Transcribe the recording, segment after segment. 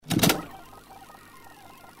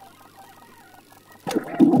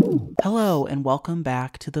Hello and welcome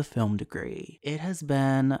back to the Film Degree. It has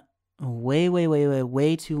been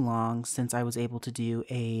way too long since I was able to do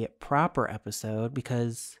a proper episode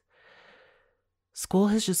because school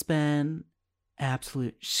has just been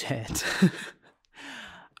absolute shit.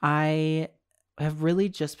 I have really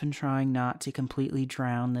just been trying not to completely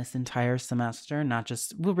drown this entire semester, not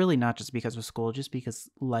just because of school, just because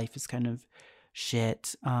life is kind of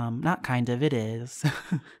shit. Not kind of, it is.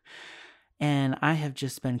 And I have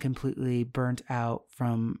just been completely burnt out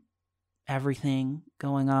from everything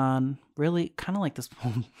going on. Really, kind of like this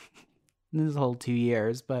whole 2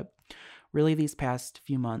 years, but really these past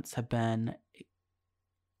few months have been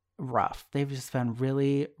rough. They've just been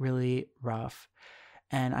really rough.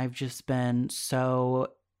 And I've just been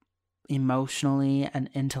so emotionally and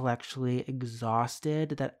intellectually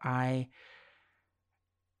exhausted that I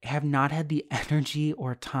have not had the energy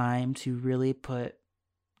or time to really put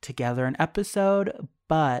together an episode,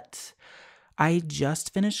 but I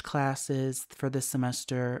just finished classes for this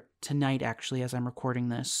semester tonight, actually, as I'm recording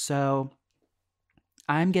this. So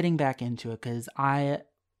I'm getting back into it because I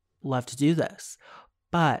love to do this.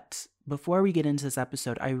 But before we get into this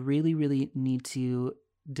episode, I really need to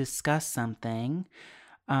discuss something.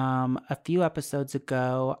 A few episodes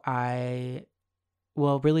ago, I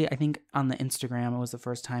think on the Instagram, it was the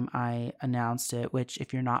first time I announced it, which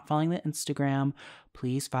if you're not following the Instagram,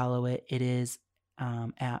 please follow it. It is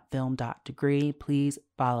at film.degree. Please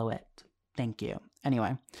follow it. Thank you.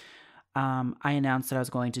 Anyway, I announced that I was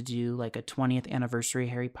going to do like a 20th anniversary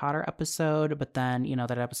Harry Potter episode, but then,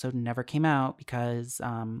 that episode never came out because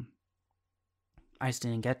I just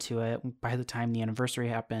didn't get to it by the time the anniversary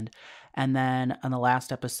happened. And then on the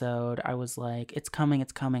last episode, I was like, it's coming,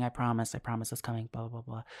 I promise it's coming, blah, blah,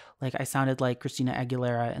 blah. Like I sounded like Christina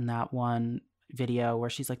Aguilera in that one video where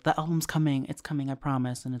she's like, the album's coming, it's coming, I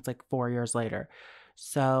promise. And it's like 4 years later.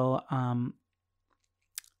 So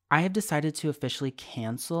I have decided to officially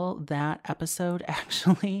cancel that episode,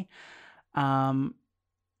 actually. For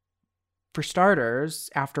starters,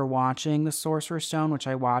 after watching The Sorcerer's Stone, which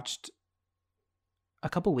I watched a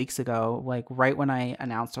couple weeks ago, like right when I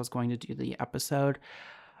announced I was going to do the episode,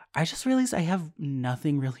 I just realized I have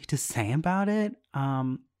nothing really to say about it.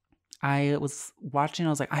 I was watching, I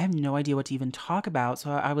was like, I have no idea what to even talk about. So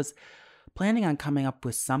I was planning on coming up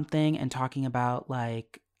with something and talking about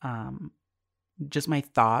like just my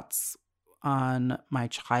thoughts on my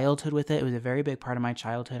childhood with it. It was a very big part of my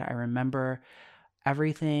childhood. I remember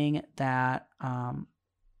everything that I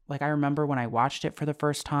remember when I watched it for the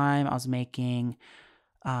first time, I was making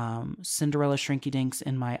Cinderella Shrinky Dinks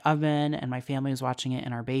in my oven and my family was watching it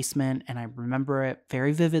in our basement, and I remember it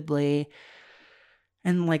very vividly.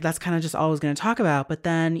 And like that's kind of just all I was going to talk about. But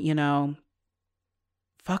then,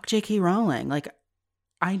 fuck J.K. Rowling. Like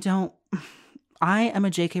I am a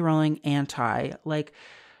J.K. Rowling anti. Like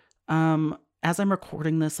as I'm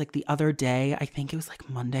recording this, like the other day, I think it was like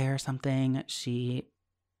Monday or something, she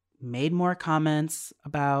made more comments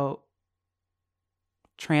about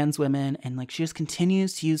trans women, and like she just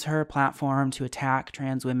continues to use her platform to attack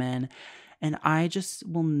trans women, and I just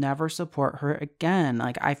will never support her again.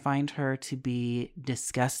 Like I find her to be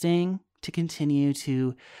disgusting, to continue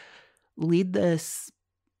to lead this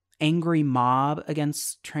angry mob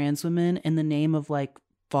against trans women in the name of like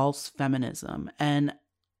false feminism. And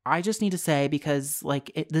I just need to say, because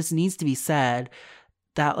like this needs to be said,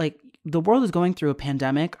 that like the world is going through a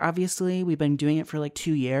pandemic. Obviously, we've been doing it for like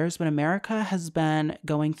 2 years, but America has been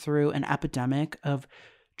going through an epidemic of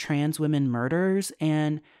trans women murders,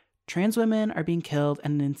 and trans women are being killed at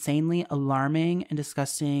an insanely alarming and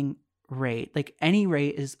disgusting rate. Like any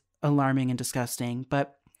rate is alarming and disgusting,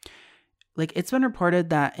 but like it's been reported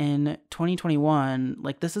that in 2021,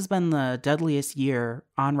 like this has been the deadliest year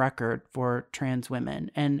on record for trans women.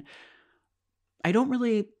 And I don't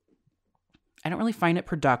really find it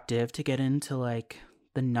productive to get into like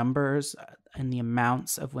the numbers and the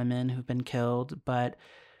amounts of women who've been killed, but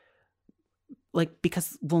like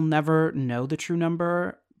because we'll never know the true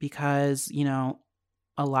number, because,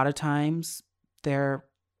 a lot of times they're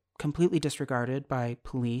completely disregarded by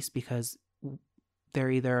police because they're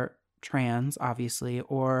either trans, obviously,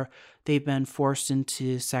 or they've been forced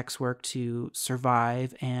into sex work to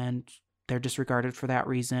survive and they're disregarded for that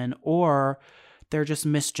reason, or they're just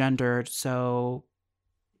misgendered. So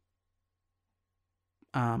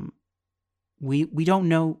we don't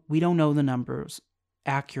know the numbers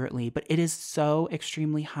accurately, but it is so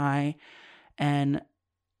extremely high. And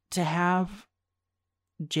to have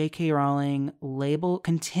J.K. Rowling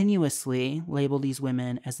continuously label these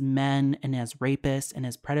women as men and as rapists and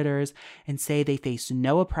as predators and say they face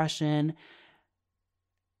no oppression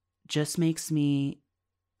just makes me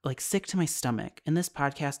like sick to my stomach. And this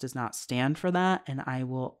podcast does not stand for that. And I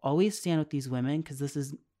will always stand with these women because this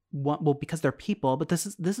is because they're people, but this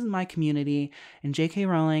is my community. And J.K.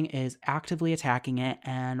 Rowling is actively attacking it.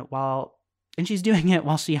 And she's doing it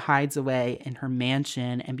while she hides away in her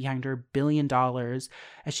mansion and behind her $1 billion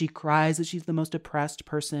as she cries that she's the most oppressed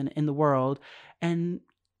person in the world. And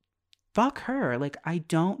fuck her. Like, I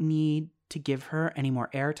don't need to give her any more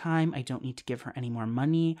airtime. I don't need to give her any more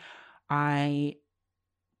money. I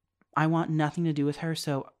want nothing to do with her,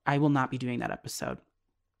 so I will not be doing that episode.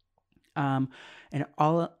 And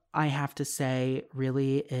all I have to say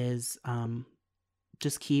really is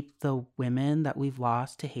just keep the women that we've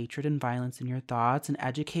lost to hatred and violence in your thoughts and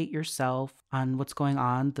educate yourself on what's going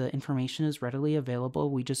on. The information is readily available.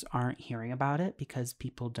 We just aren't hearing about it because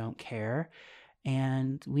people don't care.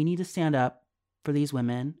 And we need to stand up for these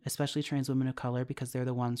women, especially trans women of color, because they're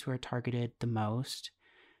the ones who are targeted the most.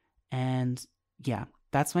 And yeah,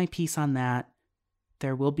 that's my piece on that.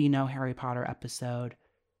 There will be no Harry Potter episode.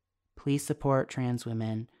 Please support trans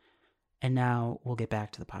women. And now we'll get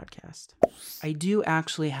back to the podcast. I do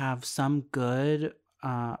actually have some good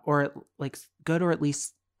or at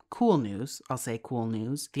least cool news. I'll say cool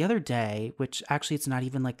news. The other day, which actually it's not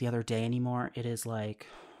even like the other day anymore. It is like,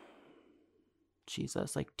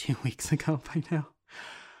 Jesus, like 2 weeks ago by now.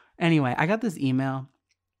 Anyway, I got this email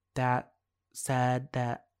that said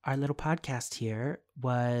that our little podcast here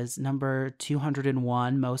was number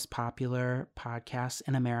 201 most popular podcast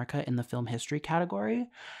in America in the film history category.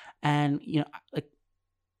 And, like,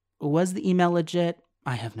 was the email legit?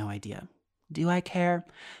 I have no idea. Do I care?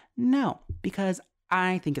 No, because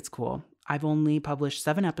I think it's cool. I've only published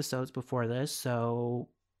 7 episodes before this, so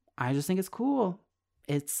I just think it's cool.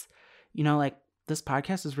 It's, like, this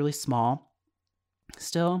podcast is really small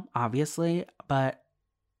still, obviously, but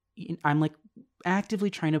I'm, like,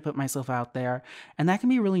 actively trying to put myself out there, and that can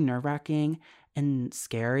be really nerve-wracking and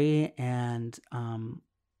scary and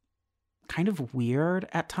kind of weird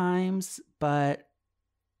at times, but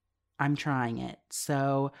I'm trying it.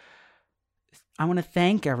 So I want to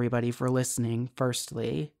thank everybody for listening,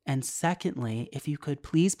 firstly. And secondly, if you could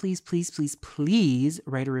please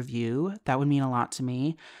write a review. That would mean a lot to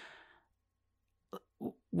me.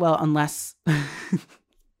 Well, unless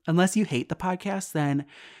you hate the podcast, then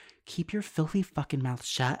keep your filthy fucking mouth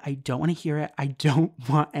shut. I don't want to hear it. I don't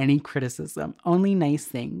want any criticism. Only nice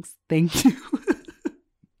things. Thank you.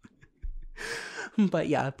 But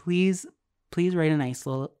yeah, please write a nice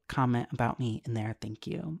little comment about me in there. Thank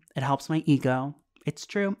you. It helps my ego. It's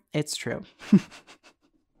true.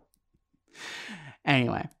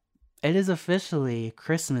 Anyway, it is officially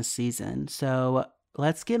Christmas season. So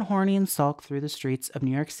let's get horny and sulk through the streets of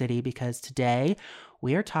New York City, because today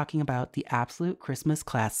we are talking about the absolute Christmas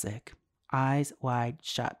classic, Eyes Wide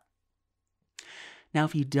Shut. Now,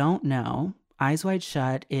 if you don't know, Eyes Wide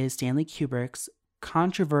Shut is Stanley Kubrick's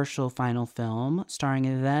controversial final film starring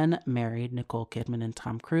a then married Nicole Kidman and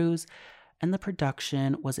Tom Cruise, and the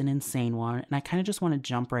production was an insane one, and I kind of just want to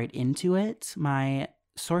jump right into it. My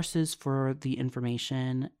sources for the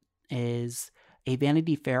information is a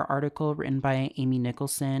Vanity Fair article written by Amy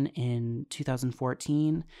Nicholson in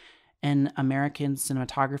 2014, an American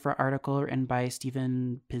cinematographer article written by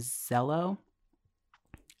Stephen Pizzello,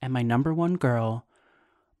 and my number one girl,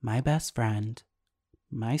 my best friend,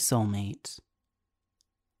 my soulmate,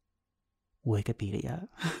 Wikipedia.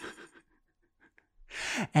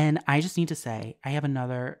 And I just need to say, I have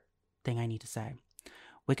another thing I need to say.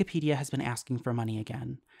 Wikipedia has been asking for money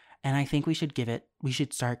again, and I think we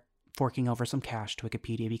should start forking over some cash to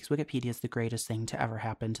Wikipedia, because Wikipedia is the greatest thing to ever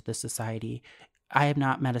happen to this society. I have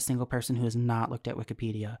not met a single person who has not looked at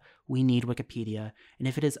Wikipedia. We need Wikipedia. And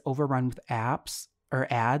if it is overrun with apps or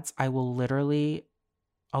ads,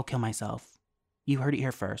 I'll kill myself. You heard it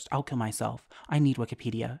here first. I'll kill myself. I need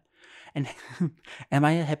Wikipedia. And am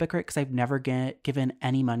I a hypocrite because I've never given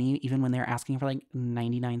any money, even when they're asking for like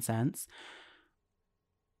 99 cents?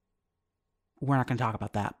 We're not going to talk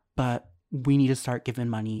about that, but we need to start giving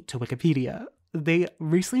money to Wikipedia. They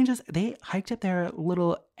recently they hiked up their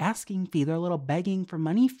little asking fee, their little begging for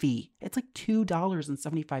money fee. It's like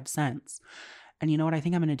 $2.75. And you know what? I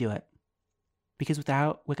think I'm going to do it. Because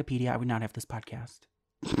without Wikipedia, I would not have this podcast.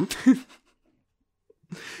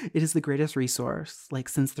 It is the greatest resource, like,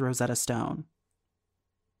 since the Rosetta Stone.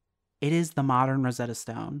 It is the modern Rosetta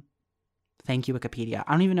Stone. Thank you, Wikipedia.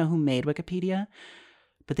 I don't even know who made Wikipedia,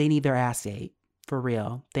 but they need their ass ate. For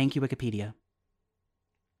real. Thank you, Wikipedia.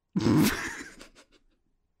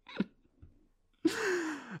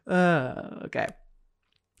 Okay.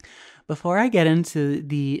 Before I get into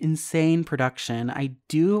the insane production, I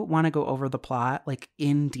do want to go over the plot, like,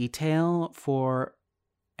 in detail for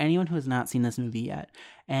anyone who has not seen this movie yet.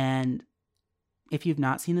 And if you've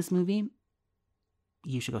not seen this movie,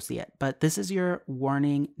 you should go see it. But this is your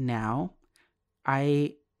warning now.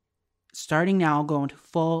 Starting now, go into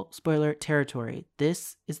full spoiler territory.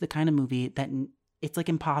 This is the kind of movie that it's like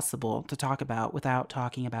impossible to talk about without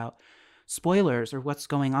talking about spoilers or what's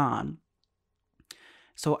going on.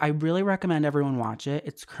 So I really recommend everyone watch it.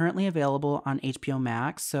 It's currently available on HBO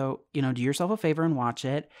Max. So, do yourself a favor and watch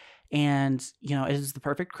it. And, it is the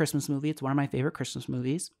perfect Christmas movie. It's one of my favorite Christmas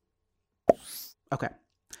movies. Okay.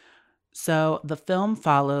 So the film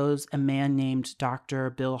follows a man named Dr.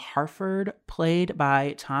 Bill Harford, played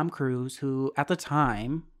by Tom Cruise, who at the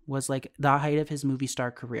time was like the height of his movie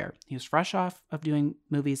star career. He was fresh off of doing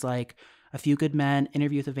movies like A Few Good Men,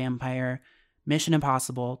 Interview with a Vampire, Mission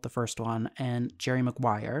Impossible, the first one, and Jerry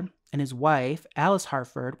Maguire. And his wife, Alice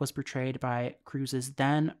Harford, was portrayed by Cruise's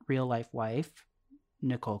then real-life wife,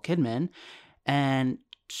 Nicole Kidman. And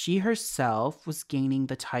she herself was gaining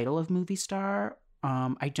the title of movie star.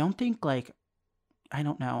 I don't think, I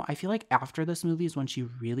don't know. I feel like after this movie is when she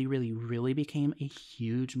really, really, really became a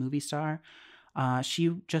huge movie star.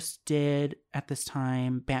 She just did, at this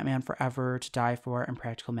time, Batman Forever, To Die For, and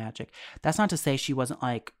Practical Magic. That's not to say she wasn't,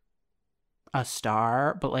 a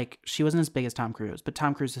star, but, she wasn't as big as Tom Cruise. But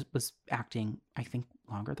Tom Cruise was acting, I think,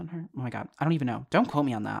 longer than her. Oh, my God. I don't even know. Don't quote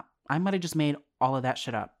me on that. I might have just made all of that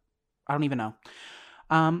shit up. I don't even know.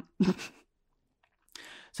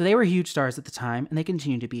 So they were huge stars at the time, and they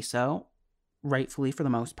continue to be so, rightfully for the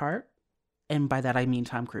most part. And by that, I mean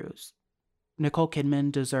Tom Cruise. Nicole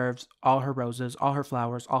Kidman deserves all her roses, all her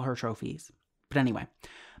flowers, all her trophies. But anyway,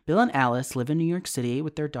 Bill and Alice live in New York City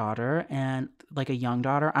with their daughter, and a young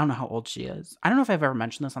daughter. I don't know how old she is. I don't know if I've ever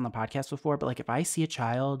mentioned this on the podcast before, but if I see a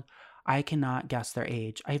child, I cannot guess their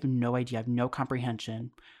age. I have no idea. I have no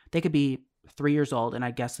comprehension. They could be 3 years old, and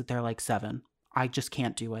I guess that they're 7. I just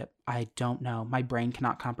can't do it. I don't know. My brain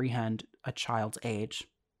cannot comprehend a child's age.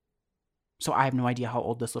 So I have no idea how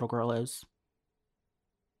old this little girl is.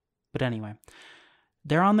 But anyway,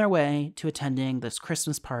 they're on their way to attending this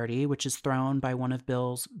Christmas party, which is thrown by one of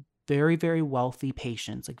Bill's very, very wealthy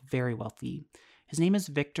patients, very wealthy. His name is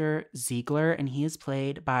Victor Ziegler, and he is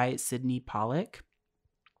played by Sidney Pollack.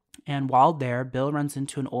 And while there, Bill runs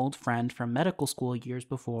into an old friend from medical school years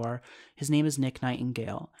before. His name is Nick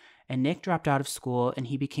Nightingale. And Nick dropped out of school and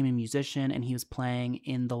he became a musician, and he was playing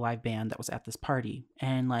in the live band that was at this party.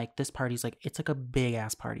 And this party's it's a big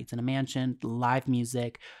ass party. It's in a mansion, live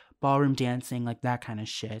music, ballroom dancing, that kind of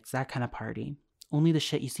shit. It's that kind of party. Only the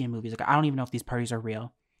shit you see in movies. I don't even know if these parties are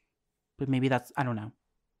real. But maybe that's, I don't know.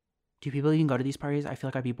 Do people even go to these parties? I feel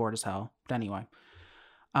like I'd be bored as hell. But anyway.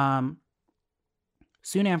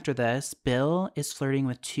 Soon after this, Bill is flirting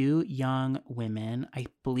with 2 young women. I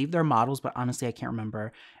believe they're models, but honestly, I can't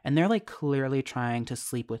remember. And they're clearly trying to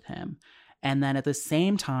sleep with him. And then at the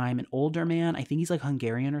same time, an older man, I think he's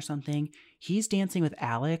Hungarian or something, he's dancing with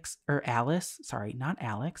Alice,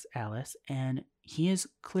 and he is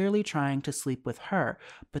clearly trying to sleep with her.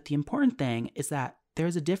 But the important thing is that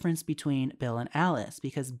there's a difference between Bill and Alice,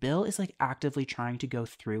 because Bill is actively trying to go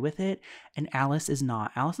through with it, and Alice is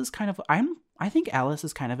not. Alice is I think Alice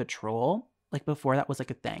is kind of a troll. Before that was a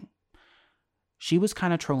thing. She was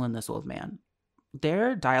kind of trolling this old man.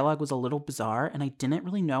 Their dialogue was a little bizarre, and I didn't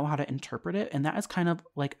really know how to interpret it. And that is kind of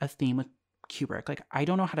a theme with Kubrick. I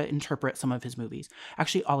don't know how to interpret some of his movies.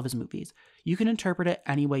 Actually, all of his movies. You can interpret it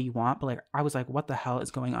any way you want, but I was what the hell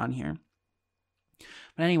is going on here?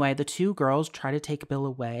 But anyway, the 2 girls try to take Bill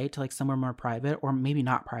away to somewhere more private, or maybe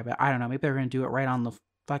not private. I don't know. Maybe they're going to do it right on the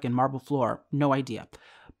fucking marble floor. No idea.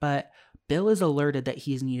 But Bill is alerted that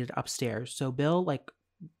he's needed upstairs. So Bill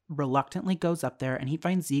reluctantly goes up there, and he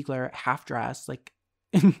finds Ziegler half dressed.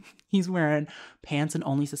 He's wearing pants and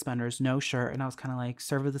only suspenders, no shirt. And I was kind of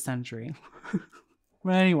serve of the century.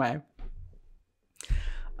 But anyway,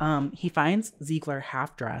 he finds Ziegler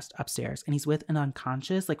half dressed upstairs, and he's with an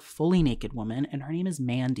unconscious, fully naked woman, and her name is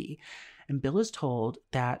Mandy. And Bill is told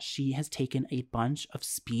that she has taken a bunch of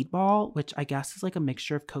speedball, which I guess is a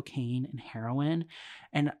mixture of cocaine and heroin.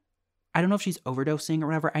 And I don't know if she's overdosing or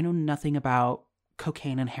whatever. I know nothing about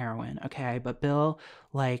cocaine and heroin, okay? But Bill,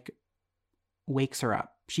 wakes her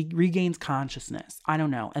up. She regains consciousness. I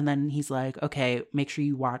don't know. And then he's okay, make sure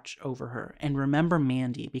you watch over her. And remember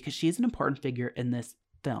Mandy, because she's an important figure in this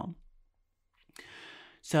film.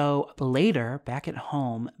 So later, back at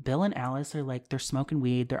home, Bill and Alice are they're smoking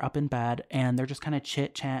weed, they're up in bed, and they're just kind of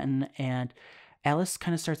chit-chatting, and Alice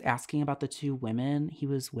kind of starts asking about the 2 women he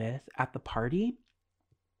was with at the party.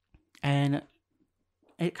 And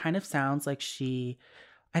it kind of sounds like she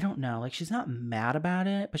I don't know. Like, she's not mad about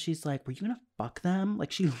it, but she's like, "Were you gonna fuck them?"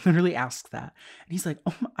 Like, she literally asks that, and he's like,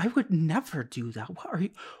 "Oh, I would never do that. What are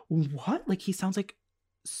you? What?" Like, he sounds like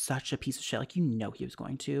such a piece of shit. Like, he was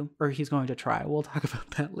going to, or he's going to try. We'll talk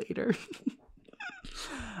about that later.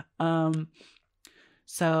 um.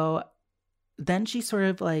 So then she sort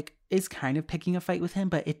of like is kind of picking a fight with him,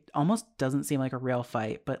 but it almost doesn't seem like a real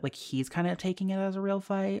fight. But like he's kind of taking it as a real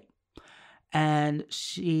fight, and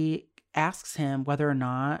she asks him whether or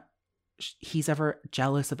not he's ever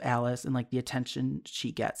jealous of Alice and like the attention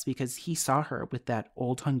she gets because he saw her with that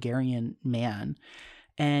old Hungarian man.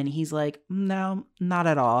 And he's like, "No, not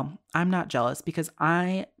at all. I'm not jealous because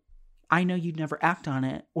I know you'd never act on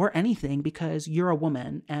it or anything because you're a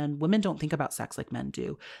woman and women don't think about sex like men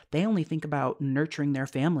do. They only think about nurturing their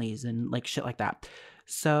families and like shit like that."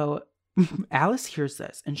 So Alice hears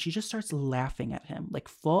this and she just starts laughing at him, like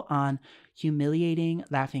full on humiliating,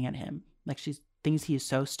 laughing at him. Like she thinks he is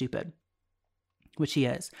so stupid, which he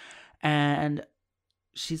is. And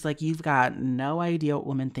she's like, "You've got no idea what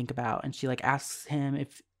women think about." And she like asks him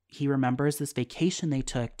if he remembers this vacation they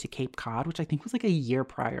took to Cape Cod, which I think was like a year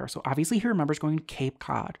prior. So obviously he remembers going to Cape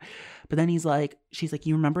Cod. But then she's like,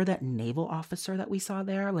 "You remember that naval officer that we saw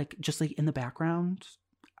there? Like just like in the background,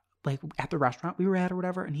 like at the restaurant we were at or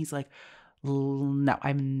whatever?" And he's like, "No, I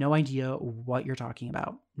have no idea what you're talking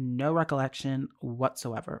about. No recollection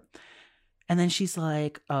whatsoever." And then she's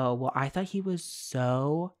like, "Oh, well, I thought he was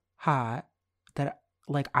so hot that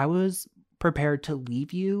like I was prepared to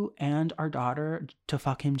leave you and our daughter to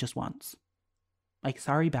fuck him just once. Like,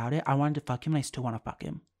 sorry about it. I wanted to fuck him and I still want to fuck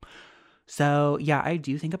him." So yeah, I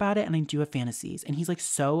do think about it and I do have fantasies. And he's like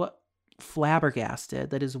so flabbergasted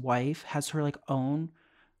that his wife has her like own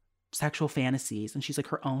sexual fantasies and she's like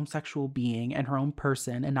her own sexual being and her own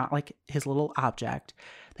person and not like his little object,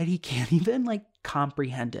 that he can't even like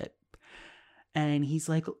comprehend it. And he's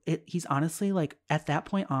like, he's honestly like at that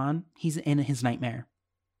point on, he's in his nightmare.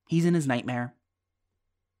 He's in his nightmare.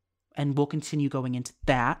 And we'll continue going into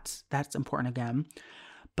that. That's important again.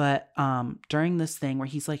 But during this thing where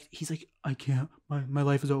he's like, "I can't, my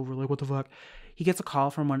life is over. Like, what the fuck?" He gets a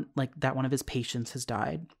call from one of his patients has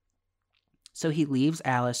died. So he leaves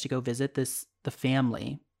Alice to go visit the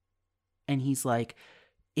family. And he's like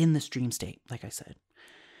in this dream state, like I said.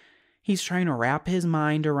 He's trying to wrap his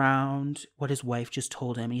mind around what his wife just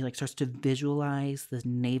told him. He like starts to visualize the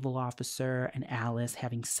naval officer and Alice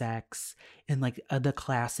having sex in like the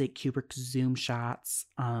classic Kubrick zoom shots,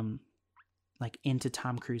 like into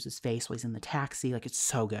Tom Cruise's face while he's in the taxi. Like it's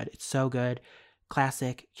so good. It's so good.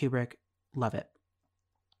 Classic Kubrick. Love it.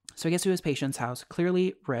 So he gets to his patient's house,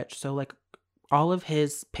 clearly rich. So like all of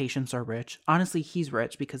his patients are rich. Honestly, he's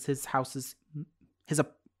rich because his house is his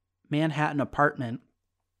Manhattan apartment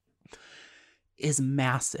is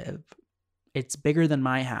massive. It's bigger than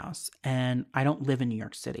my house, and I don't live in New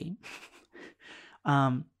York City.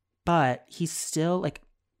 But he's still like,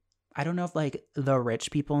 I don't know if like the rich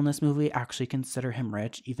people in this movie actually consider him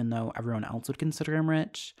rich, even though everyone else would consider him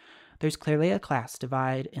rich. There's clearly a class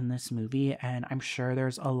divide in this movie, and I'm sure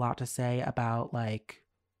there's a lot to say about like,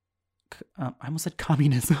 I almost said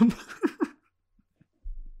communism.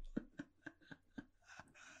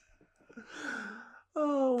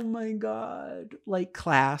 Oh my God. Like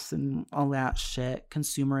class and all that shit,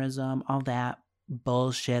 consumerism, all that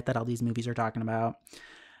bullshit that all these movies are talking about.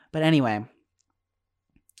 But anyway,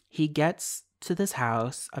 he gets to this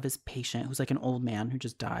house of his patient who's like an old man who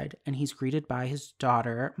just died. And he's greeted by his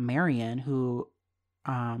daughter, Marion, who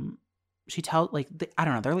she tells like I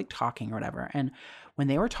don't know, they're like talking or whatever. And when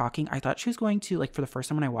they were talking, I thought she was going to like, for the first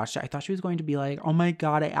time when I watched it, I thought she was going to be like, "Oh my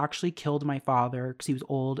God, I actually killed my father because he was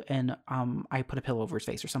old and I put a pillow over his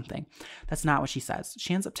face," or something. That's not what she says.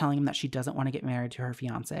 She ends up telling him that she doesn't want to get married to her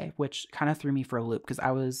fiance, which kind of threw me for a loop because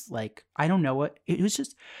I was like, I don't know what it was.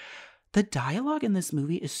 Just the dialogue in this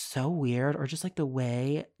movie is so weird, or just like the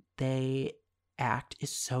way they act is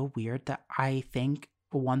so weird that I think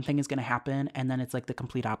one thing is going to happen and then it's like the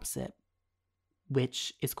complete opposite,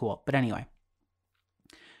 which is cool. But anyway,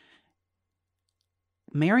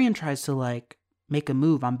 Marion tries to like make a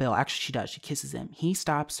move on Bill. Actually, she does. She kisses him. He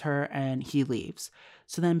stops her and he leaves.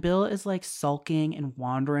 So then Bill is like sulking and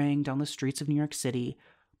wandering down the streets of New York City,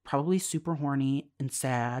 probably super horny and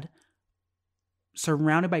sad,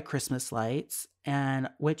 surrounded by Christmas lights, and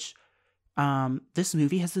which this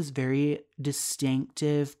movie has this very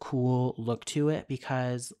distinctive, cool look to it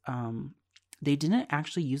because they didn't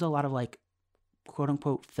actually use a lot of like quote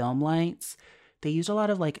unquote film lights. They used a lot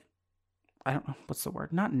of like, I don't know, what's the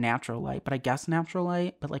word? Not natural light, but I guess natural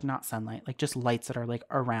light, but like not sunlight, like just lights that are like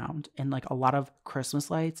around. And like a lot of Christmas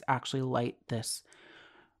lights actually light this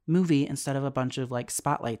movie instead of a bunch of like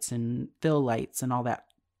spotlights and fill lights and all that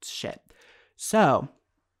shit. So,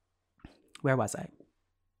 where was I?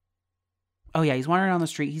 Oh yeah, he's wandering down the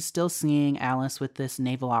street. He's still seeing Alice with this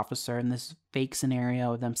naval officer in this fake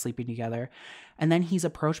scenario of them sleeping together. And then he's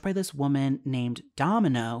approached by this woman named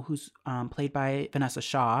Domino, who's played by Vanessa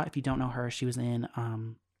Shaw. If you don't know her, she was in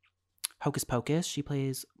Hocus Pocus. She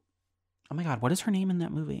plays, oh my God, what is her name in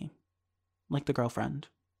that movie? Like the girlfriend.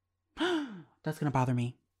 That's going to bother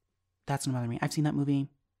me. That's going to bother me. I've seen that movie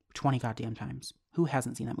 20 goddamn times. Who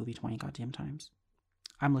hasn't seen that movie 20 goddamn times?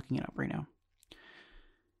 I'm looking it up right now.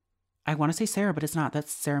 I want to say Sarah, but it's not.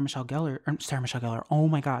 That's Sarah Michelle Gellar. Oh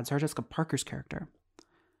my God. Sarah Jessica Parker's character.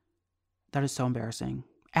 That is so embarrassing.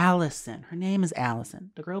 Allison. Her name is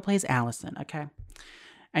Allison. The girl plays Allison. Okay.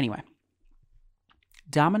 Anyway.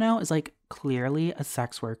 Domino is like clearly a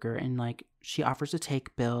sex worker, and like she offers to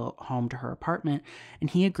take Bill home to her apartment, and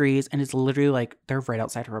he agrees, and it's literally like they're right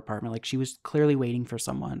outside her apartment. Like she was clearly waiting for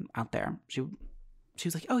someone out there. She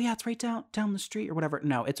was like, oh yeah, it's right down the street or whatever.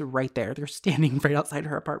 No, it's right there. They're standing right outside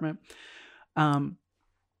her apartment.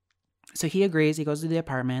 So he agrees. He goes to the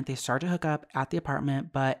apartment. They start to hook up at the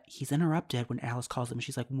apartment, but he's interrupted when Alice calls him.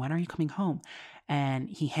 She's like, when are you coming home? And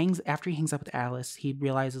after he hangs up with Alice, he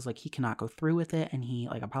realizes like he cannot go through with it. And he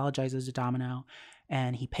like apologizes to Domino,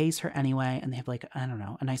 and he pays her anyway. And they have like, I don't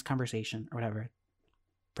know, a nice conversation or whatever.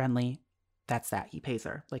 Friendly. That's that. He pays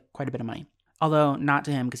her like quite a bit of money. Although not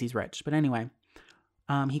to him because he's rich. But anyway,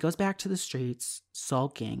 he goes back to the streets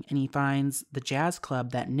sulking, and he finds the jazz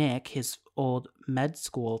club that Nick, his old med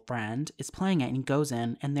school friend, is playing at, and he goes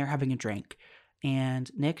in and they're having a drink.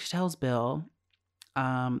 And Nick tells Bill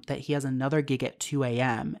that he has another gig at 2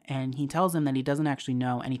 a.m. and he tells him that he doesn't actually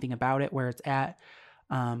know anything about it, where it's at,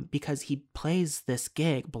 because he plays this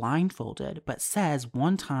gig blindfolded, but says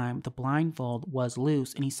one time the blindfold was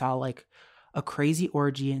loose and he saw like a crazy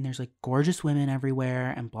orgy and there's like gorgeous women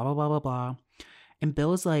everywhere and blah, blah, blah, blah, blah. And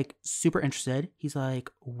Bill is like super interested. He's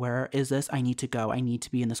like, where is this? I need to go. I need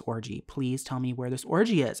to be in this orgy. Please tell me where this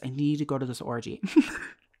orgy is. I need to go to this orgy.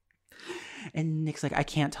 And Nick's like, I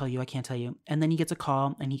can't tell you. And then he gets a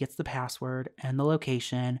call and he gets the password and the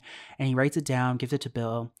location and he writes it down, gives it to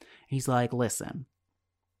Bill. And he's like, listen,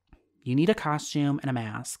 you need a costume and a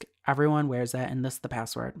mask. Everyone wears that, and this is the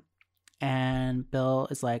password. And Bill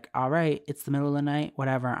is like, all right, it's the middle of the night,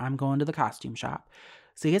 whatever. I'm going to the costume shop.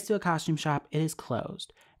 So he gets to a costume shop. It is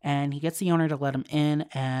closed. And he gets the owner to let him in.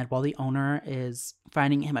 And while the owner is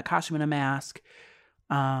finding him a costume and a mask,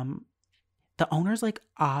 the owner's like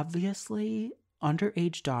obviously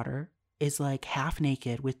underage daughter is like half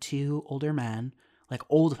naked with two older men, like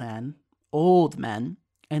old men.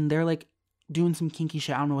 And they're like doing some kinky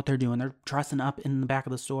shit. I don't know what they're doing. They're dressing up in the back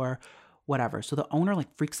of the store. Whatever. So the owner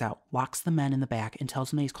like freaks out, locks the men in the back and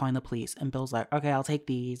tells him that he's calling the police. And Bill's like, okay, I'll take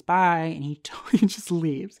these. Bye. And he just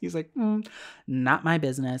leaves. He's like, not my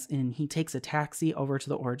business. And he takes a taxi over to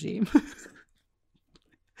the orgy.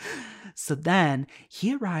 So then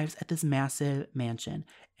he arrives at this massive mansion.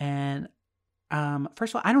 And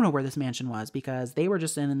first of all, I don't know where this mansion was because they were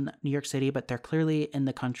just in New York City, but they're clearly in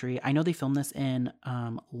the country. I know they filmed this in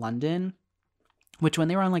London, which when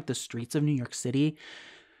they were on like the streets of New York City,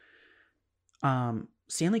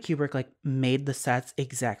 Stanley Kubrick like made the sets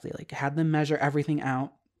exactly, like had them measure everything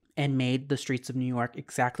out and made the streets of New York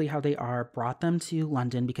exactly how they are, brought them to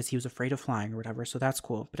London because he was afraid of flying or whatever. So that's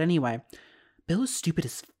cool. But anyway, Bill is stupid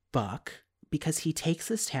as fuck because he takes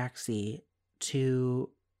this taxi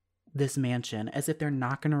to this mansion as if they're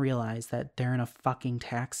not going to realize that they're in a fucking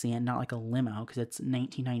taxi and not like a limo because it's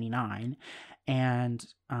 1999, and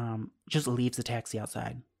just leaves the taxi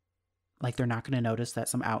outside. Like they're not going to notice that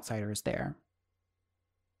some outsider is there.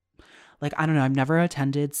 Like, I don't know, I've never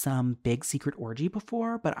attended some big secret orgy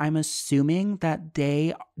before, but I'm assuming that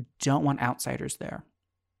they don't want outsiders there.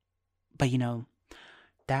 But, you know,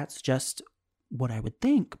 that's just what I would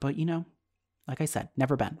think. But, you know, like I said,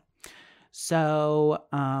 never been. So,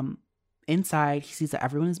 inside, he sees that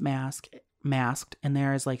everyone is masked, and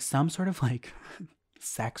there is, like, some sort of, like,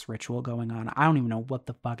 sex ritual going on. I don't even know what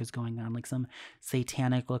the fuck is going on. Like, some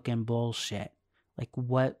satanic-looking bullshit. Like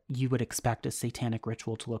what you would expect a satanic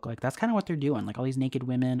ritual to look like. That's kind of what they're doing. Like all these naked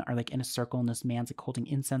women are like in a circle and this man's like holding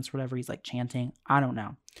incense or whatever. He's like chanting. I don't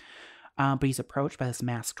know. But he's approached by this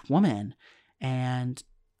masked woman and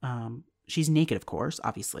she's naked, of course,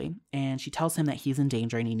 obviously. And she tells him that he's in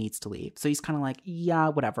danger and he needs to leave. So he's kind of like, yeah,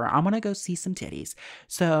 whatever. I'm going to go see some titties.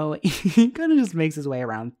 So he kind of just makes his way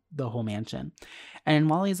around the whole mansion.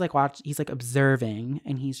 And while he's like he's like observing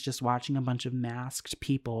and he's just watching a bunch of masked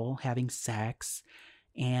people having sex.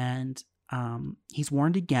 And he's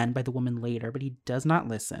warned again by the woman later, but he does not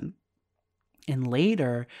listen. And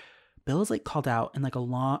later, Bill is like called out in like a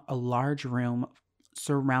large room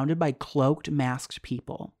surrounded by cloaked, masked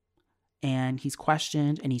people. And he's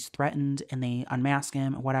questioned and he's threatened, and they unmask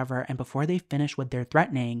him, whatever. And before they finish what they're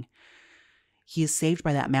threatening, he is saved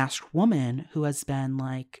by that masked woman who has been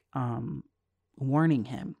like warning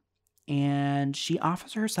him. And she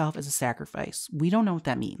offers herself as a sacrifice. We don't know what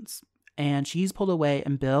that means. And she's pulled away,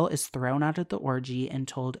 and Bill is thrown out of the orgy and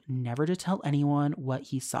told never to tell anyone what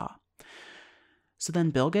he saw. So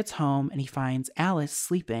then Bill gets home and he finds Alice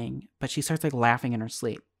sleeping, but she starts like laughing in her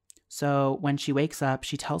sleep. So when she wakes up,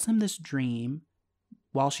 she tells him this dream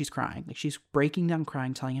while she's crying. Like she's breaking down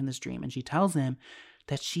crying, telling him this dream. And she tells him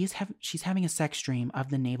that she's having a sex dream of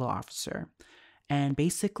the naval officer. And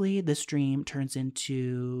basically this dream turns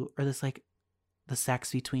into, or this like the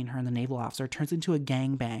sex between her and the naval officer turns into a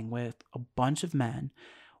gangbang with a bunch of men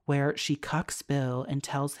where she cucks Bill and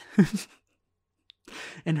tells him,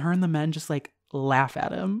 and her and the men just like laugh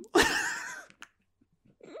at him.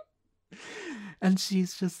 And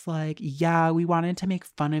she's just like, yeah, we wanted to make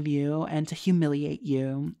fun of you and to humiliate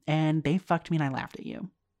you, and they fucked me and I laughed at you.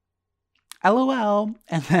 LOL.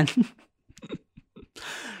 And then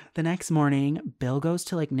the next morning, Bill goes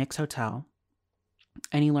to like Nick's hotel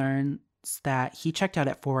and he learns that he checked out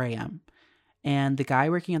at 4 a.m. And the guy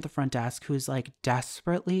working at the front desk, who's like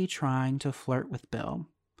desperately trying to flirt with Bill,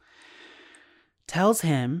 tells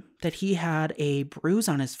him that he had a bruise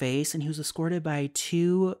on his face and he was escorted by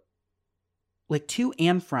to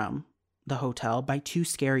and from the hotel by two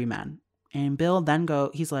scary men. And Bill then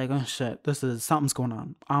he's like, oh shit, something's going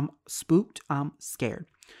on. I'm spooked, I'm scared.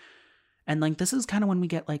 And like, this is kind of when we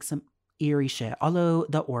get like some eerie shit. Although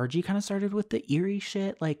the orgy kind of started with the eerie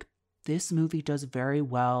shit, like this movie does very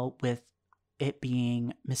well with it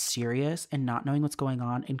being mysterious and not knowing what's going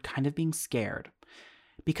on and kind of being scared.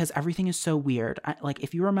 Because everything is so weird. Like,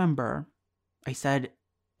 if you remember, I said,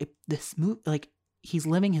 this movie, like, he's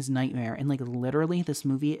living his nightmare. And, like, literally, this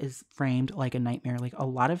movie is framed like a nightmare. Like, a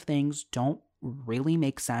lot of things don't really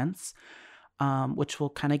make sense, which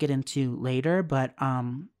we'll kind of get into later. But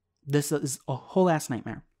this is a whole ass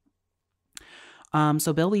nightmare.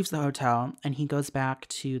 So Bill leaves the hotel, and he goes back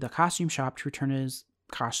to the costume shop to return his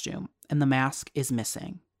costume. And the mask is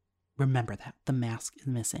missing. Remember that. The mask is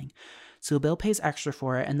missing. So Bill pays extra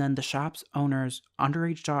for it, and then the shop's owner's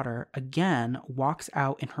underage daughter again walks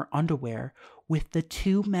out in her underwear with the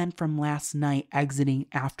two men from last night exiting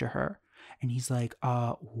after her. And he's like,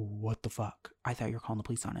 what the fuck? I thought you were calling the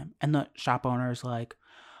police on him. And the shop owner's like,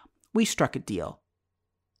 we struck a deal.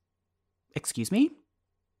 Excuse me?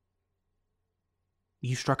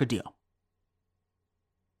 You struck a deal.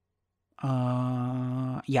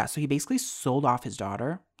 Yeah, so he basically sold off his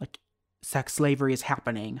daughter. Like, sex slavery is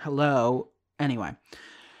happening. Hello. Anyway.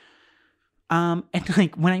 And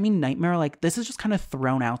like, when I mean nightmare, like, this is just kind of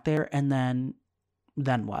thrown out there, and then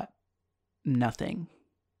what? Nothing.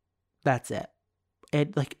 That's it.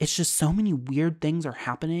 It's just so many weird things are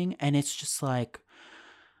happening, and it's just like,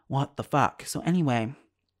 what the fuck? So anyway,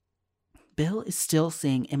 Bill is still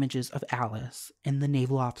seeing images of Alice and the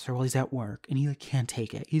naval officer while he's at work, and he like can't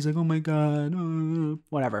take it. He's like, oh my God,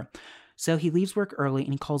 whatever. So he leaves work early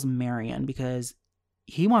and he calls Marion because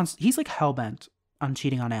he's like hellbent on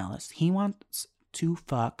cheating on Alice. He wants to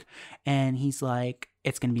fuck, and he's like,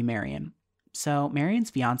 it's going to be Marion. So Marion's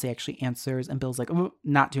fiance actually answers, and Bill's like, oh,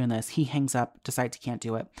 not doing this. He hangs up, decides he can't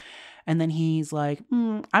do it. And then he's like,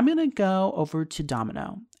 I'm going to go over to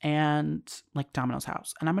Domino's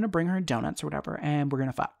house, and I'm going to bring her donuts or whatever, and we're going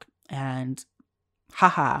to fuck. And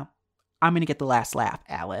haha, I'm going to get the last laugh,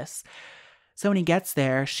 Alice. So when he gets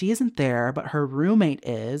there, she isn't there, but her roommate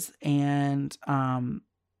is. And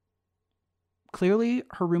clearly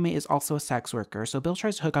her roommate is also a sex worker. So Bill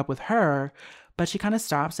tries to hook up with her, but she kind of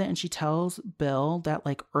stops it, and she tells Bill that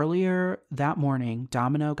like earlier that morning,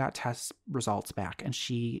 Domino got test results back, and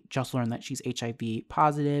she just learned that she's HIV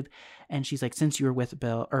positive. And she's like, since you were with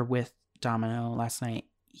Domino last night,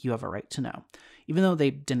 you have a right to know, even though they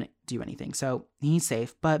didn't do anything. So he's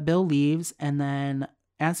safe. But Bill leaves, and then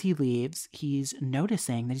as he leaves, he's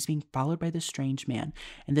noticing that he's being followed by this strange man.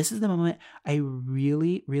 And this is the moment I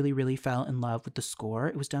really, really, really fell in love with the score.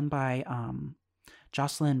 It was done by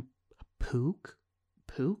Jocelyn Pook,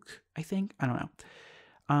 I think. I don't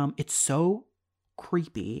know. It's so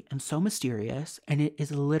creepy and so mysterious, and it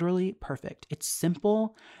is literally perfect. It's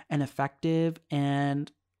simple and effective,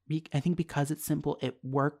 and I think because it's simple, it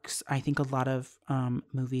works. I think a lot of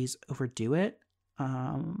movies overdo it.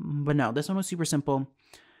 But no, this one was super simple,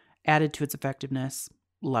 added to its effectiveness.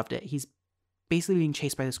 Loved it. He's basically being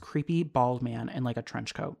chased by this creepy bald man in like a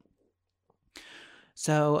trench coat.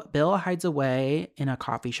 So Bill hides away in a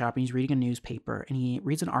coffee shop and he's reading a newspaper, and he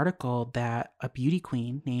reads an article that a beauty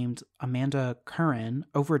queen named Amanda Curran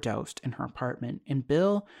overdosed in her apartment. And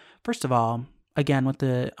Bill, first of all, again with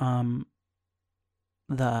the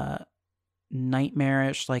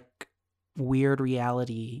nightmarish, like weird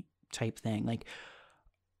reality type thing, like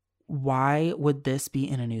why would this be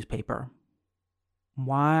in a newspaper?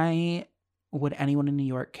 Why would anyone in New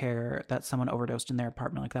York care that someone overdosed in their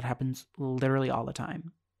apartment? Like, that happens literally all the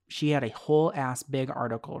time. She had a whole ass big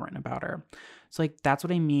article written about her. So, like, that's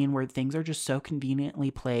what I mean, where things are just so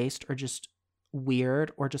conveniently placed or just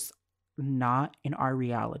weird or just not in our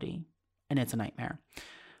reality. And it's a nightmare.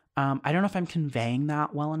 I don't know if I'm conveying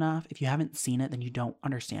that well enough. If you haven't seen it, then you don't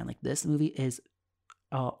understand. Like, this movie is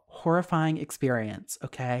a horrifying experience,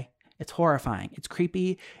 okay? It's horrifying. It's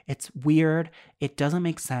creepy. It's weird. It doesn't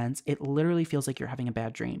make sense. It literally feels like you're having a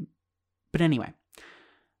bad dream. But anyway,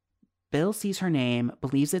 Bill sees her name,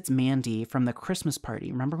 believes it's Mandy from the Christmas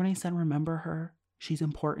party. Remember when I said, remember her? She's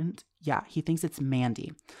important. Yeah, he thinks it's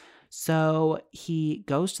Mandy. So he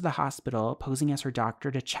goes to the hospital posing as her doctor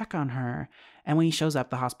to check on her. And when he shows up,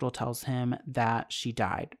 the hospital tells him that she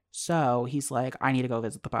died. So he's like, I need to go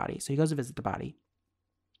visit the body. So he goes to visit the body.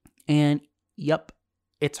 And yep,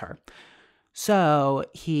 it's her. So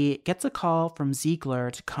he gets a call from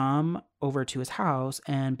Ziegler to come over to his house,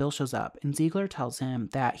 and Bill shows up. And Ziegler tells him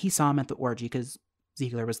that he saw him at the orgy because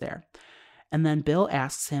Ziegler was there. And then Bill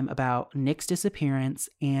asks him about Nick's disappearance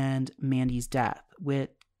and Mandy's death,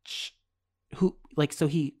 so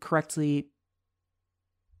he correctly...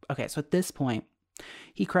 Okay, so at this point,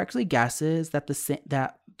 he correctly guesses that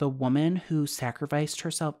the woman who sacrificed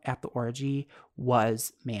herself at the orgy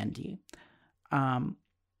was Mandy.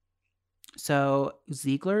 So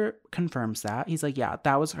Ziegler confirms that. He's like, yeah,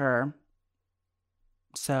 that was her.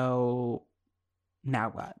 So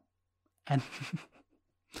now what? And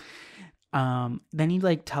then he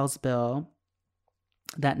like tells Bill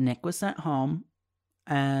that Nick was sent home,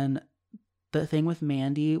 and the thing with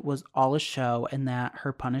Mandy was all a show, and that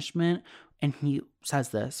her punishment, and he says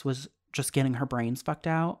this, was just getting her brains fucked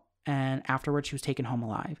out. And afterwards, she was taken home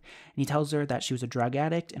alive. And he tells her that she was a drug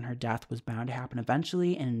addict and her death was bound to happen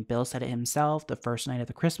eventually. And Bill said it himself the first night of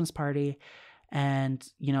the Christmas party. And,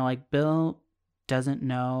 you know, like, Bill doesn't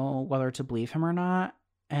know whether to believe him or not.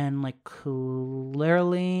 And, like,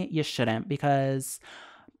 clearly you shouldn't, because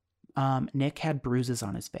Nick had bruises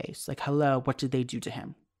on his face. Like, hello, what did they do to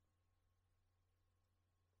him?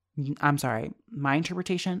 I'm sorry. My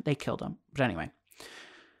interpretation, they killed him. But anyway.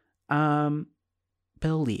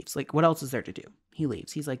 Bill leaves. Like, what else is there to do? He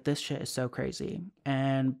leaves. He's like, this shit is so crazy.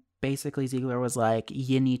 And basically Ziegler was like,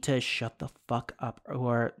 you need to shut the fuck up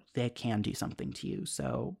or they can do something to you.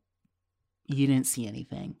 So you didn't see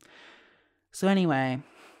anything. So anyway,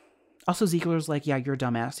 also Ziegler's like, yeah, you're a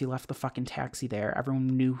dumbass. You left the fucking taxi there. Everyone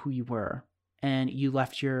knew who you were. And you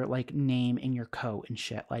left your, like, name in your coat and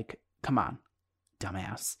shit. Like, come on,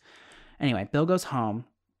 dumbass. Anyway, Bill goes home.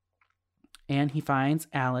 And he finds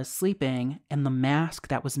Alice sleeping, and the mask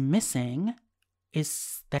that was missing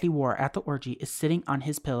that he wore at the orgy is sitting on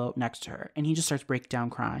his pillow next to her. And he just starts breaking down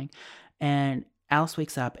crying. And Alice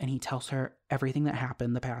wakes up and he tells her everything that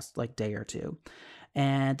happened the past like day or two.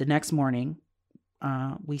 And the next morning,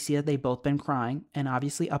 we see that they've both been crying and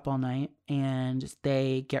obviously up all night, and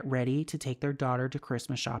they get ready to take their daughter to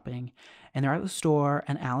Christmas shopping. And they're at the store,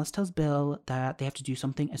 and Alice tells Bill that they have to do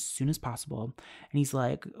something as soon as possible. And he's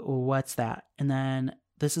like, what's that? And then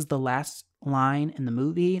this is the last line in the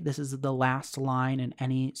movie. This is the last line in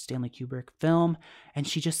any Stanley Kubrick film. And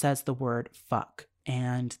she just says the word fuck,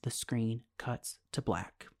 and the screen cuts to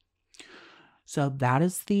black. So that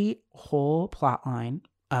is the whole plot line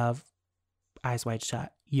of Eyes Wide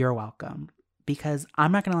Shut. You're welcome. Because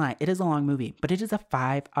I'm not going to lie, it is a long movie, but it is a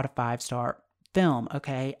 5 out of 5 star film,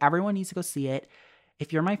 okay? Everyone needs to go see it.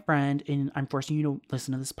 If you're my friend and I'm forcing you to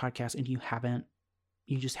listen to this podcast and you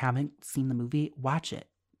just haven't seen the movie, watch it.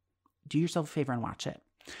 Do yourself a favor and watch it.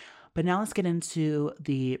 But now let's get into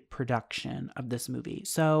the production of this movie.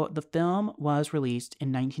 So the film was released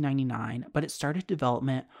in 1999, but it started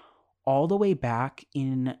development all the way back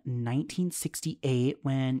in 1968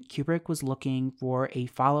 when Kubrick was looking for a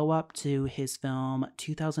follow-up to his film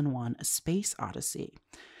 2001: A Space Odyssey.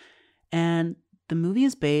 And the movie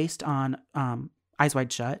is based on Eyes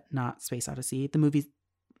Wide Shut, not Space Odyssey. The movie's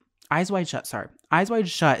Eyes Wide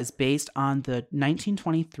Shut is based on the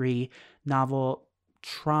 1923 novel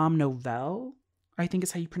Tram Novel, I think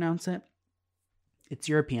is how you pronounce it. It's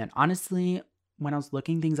European. Honestly, when I was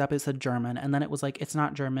looking things up, it said German, and then it was like, it's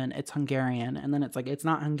not German, it's Hungarian, and then it's like, it's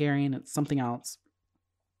not Hungarian, it's something else.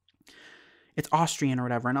 It's Austrian or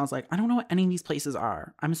whatever. And I was like, I don't know what any of these places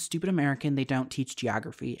are. I'm a stupid American. They don't teach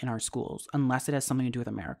geography in our schools unless it has something to do with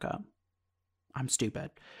America. I'm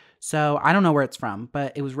stupid. So I don't know where it's from,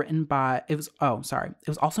 but it was written by, it was, oh, sorry. It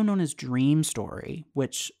was also known as Dream Story,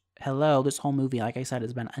 which, hello, this whole movie, like I said,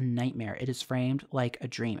 has been a nightmare. It is framed like a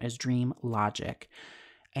dream. It is dream logic.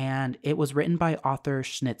 And it was written by Arthur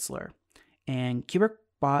Schnitzler. And Kubrick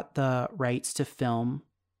bought the rights to film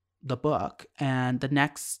the book. And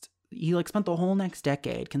he like spent the whole next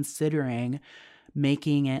decade considering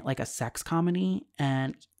making it like a sex comedy.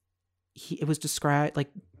 And it was described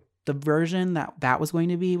like, the version that was going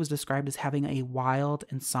to be was described as having a wild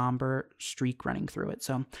and somber streak running through it.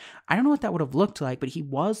 So I don't know what that would have looked like, but he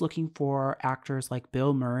was looking for actors like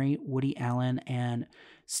Bill Murray, Woody Allen, and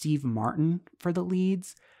Steve Martin for the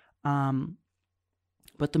leads.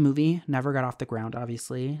 But the movie never got off the ground,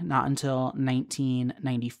 obviously, not until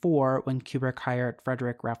 1994 when Kubrick hired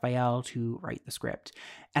Frederick Raphael to write the script.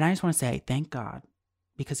 And I just want to say, thank God,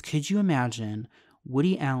 because could you imagine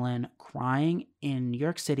Woody Allen crying in New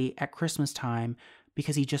York City at Christmas time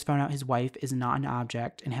because he just found out his wife is not an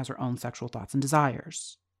object and has her own sexual thoughts and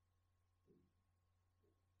desires?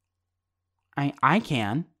 I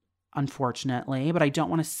can, unfortunately, but I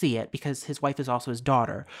don't want to see it because his wife is also his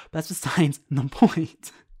daughter. But that's besides the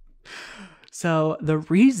point. So the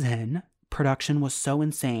reason production was so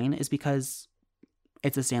insane is because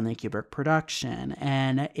it's a Stanley Kubrick production.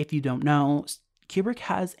 And if you don't know, Kubrick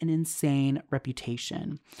has an insane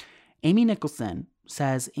reputation. Amy Nicholson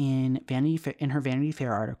says in her Vanity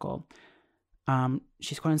Fair article,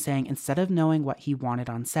 she's quoted saying, instead of knowing what he wanted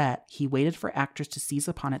on set, he waited for actors to seize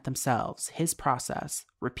upon it themselves. His process,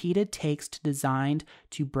 repeated takes designed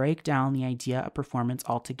to break down the idea of performance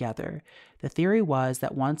altogether. The theory was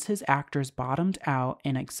that once his actors bottomed out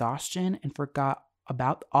in exhaustion and forgot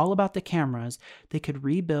all about the cameras, they could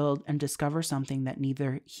rebuild and discover something that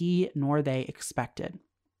neither he nor they expected.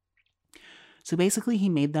 So basically, he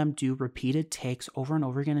made them do repeated takes over and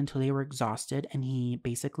over again until they were exhausted, and he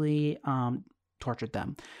basically tortured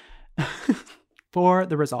them for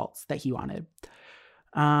the results that he wanted.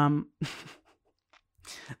 The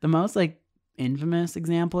most infamous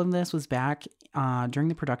example of this was back during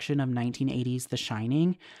the production of 1980's The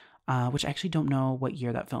Shining, which I actually don't know what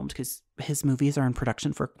year that filmed because his movies are in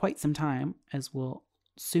production for quite some time, as we'll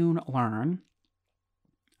soon learn.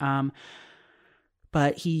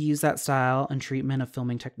 But he used that style and treatment of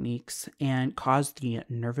filming techniques and caused the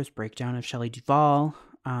nervous breakdown of Shelley Duvall.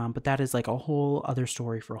 But that is a whole other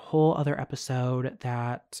story for a whole other episode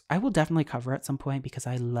that I will definitely cover at some point because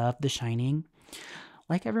I love The Shining.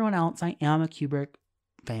 Like everyone else, I am a Kubrick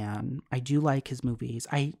fan. I do like his movies.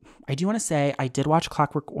 I do want to say I did watch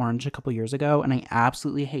Clockwork Orange a couple years ago and I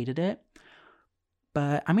absolutely hated it.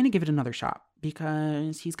 But I'm going to give it another shot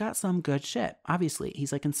because he's got some good shit. Obviously,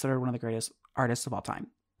 he's considered one of the greatest artists of all time.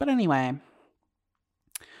 But anyway,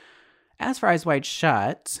 as for Eyes Wide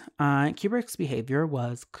Shut, Kubrick's behavior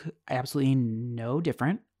was absolutely no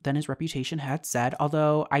different than his reputation had said,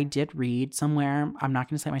 although I did read somewhere, I'm not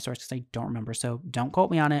going to cite my source because I don't remember, so don't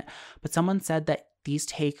quote me on it, but someone said that these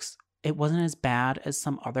takes, it wasn't as bad as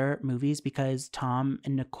some other movies because Tom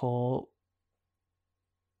and Nicole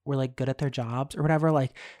were good at their jobs or whatever.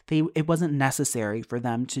 It wasn't necessary for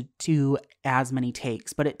them to do as many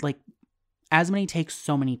takes, but as many takes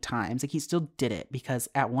so many times. He still did it because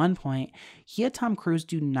at one point he had Tom Cruise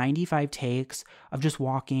do 95 takes of just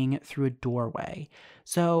walking through a doorway.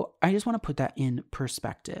 So I just want to put that in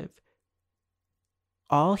perspective.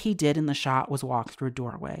 All he did in the shot was walk through a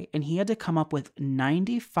doorway, and he had to come up with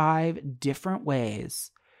 95 different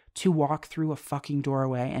ways to walk through a fucking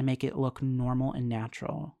doorway and make it look normal and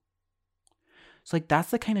natural. So that's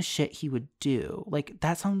the kind of shit he would do.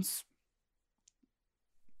 That sounds,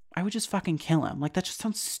 I would just fucking kill him. That just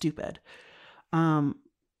sounds stupid. But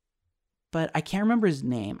I can't remember his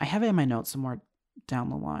name. I have it in my notes somewhere down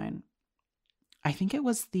the line. I think it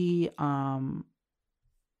was the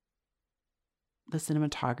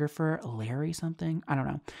cinematographer, Larry something. I don't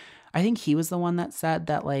know. I think he was the one that said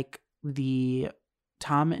that the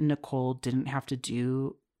Tom and Nicole didn't have to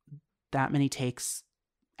do that many takes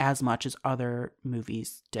as much as other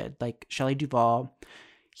movies did. Shelley Duvall,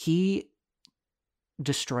 he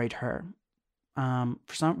destroyed her.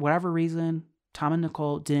 For whatever reason, Tom and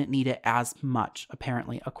Nicole didn't need it as much,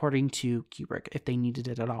 apparently, according to Kubrick, if they needed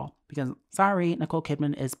it at all. Because, sorry, Nicole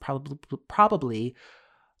Kidman is probably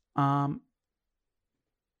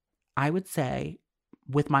I would say,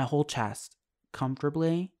 with my whole chest,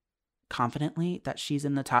 comfortably, confidently, that she's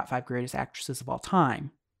in the top 5 greatest actresses of all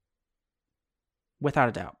time. Without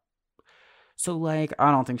a doubt. So, I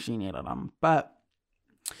don't think she needed them. But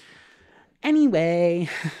Anyway,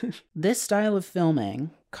 this style of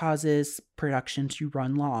filming causes production to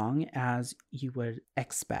run long, as you would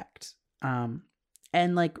expect.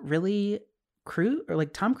 And like really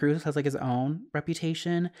Tom Cruise has like his own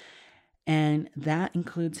reputation, and that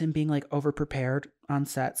includes him being like over prepared on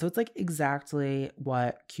set. So it's like exactly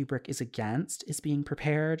what Kubrick is against, is being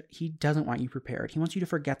prepared. He doesn't want you prepared. He wants you to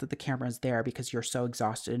forget that the camera is there because you're so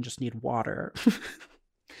exhausted and just need water.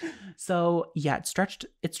 So yeah, it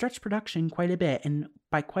stretched production quite a bit. And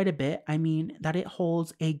by quite a bit, I mean that it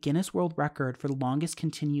holds a Guinness World Record for the longest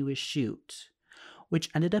continuous shoot, which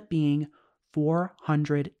ended up being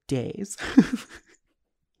 400 days.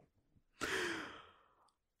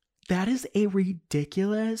 That is a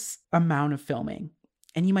ridiculous amount of filming.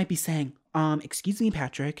 And you might be saying, excuse me,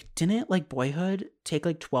 Patrick, didn't like Boyhood take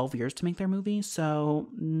like 12 years to make their movie? So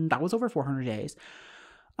that was over 400 days.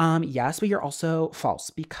 Yes, but you're also false,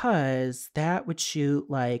 because that would shoot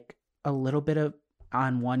like a little bit of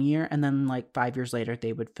on 1 year, and then like 5 years later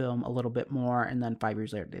they would film a little bit more, and then 5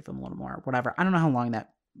 years later they film a little more, whatever. I don't know how long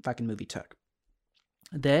that fucking movie took.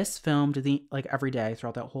 This filmed like every day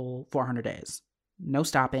throughout that whole 400 days. No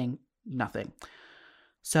stopping, nothing.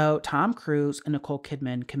 So Tom Cruise and Nicole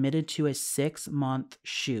Kidman committed to a 6-month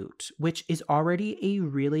shoot, which is already a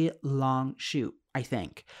really long shoot, I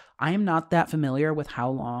think. I am not that familiar with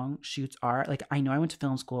how long shoots are. Like, I know I went to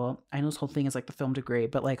film school. I know this whole thing is like the film degree,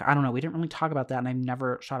 but like, I don't know. We didn't really talk about that, and I've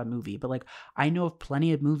never shot a movie. But like, I know of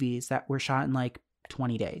plenty of movies that were shot in like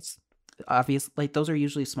 20 days. Obviously, like those are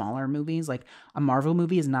usually smaller movies. Like a Marvel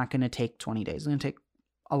movie is not going to take 20 days. It's going to take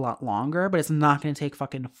a lot longer, but it's not going to take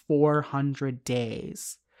fucking 400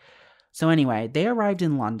 days. So anyway, they arrived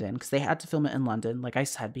in London because they had to film it in London, like I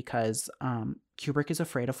said, because Kubrick is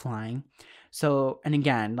afraid of flying. So, and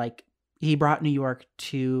again, like he brought New York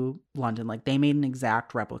to London. Like they made an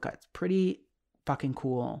exact replica. It's pretty fucking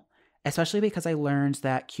cool, especially because I learned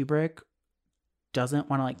that Kubrick doesn't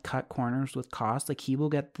want to like cut corners with cost. Like he will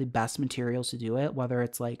get the best materials to do it, whether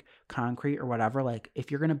it's like concrete or whatever. Like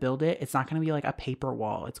if you're going to build it, it's not going to be like a paper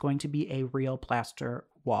wall. It's going to be a real plaster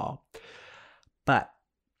wall. But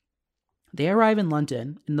they arrive in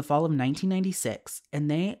London in the fall of 1996,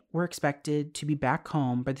 and they were expected to be back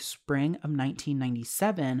home by the spring of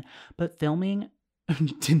 1997, but filming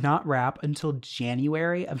did not wrap until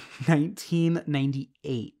January of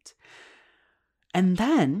 1998. And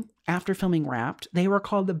then, after filming wrapped, they were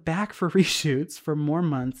called back for reshoots for more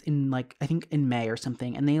months in like, I think in May or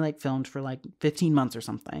something. And they like filmed for like 15 months or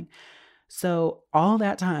something. So all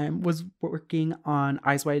that time was working on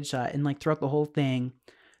Eyes Wide Shut. And like throughout the whole thing,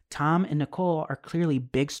 Tom and Nicole are clearly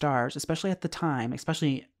big stars, especially at the time,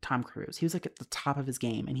 especially Tom Cruise. He was like at the top of his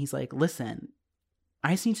game. And he's like, listen,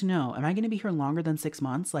 I just need to know, am I going to be here longer than 6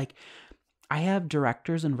 months? Like, I have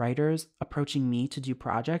directors and writers approaching me to do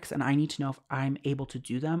projects, and I need to know if I'm able to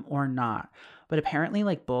do them or not. But apparently,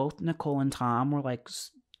 like, both Nicole and Tom were like,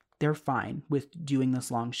 they're fine with doing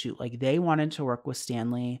this long shoot. Like, they wanted to work with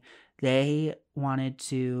Stanley. They wanted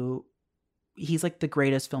to, he's like the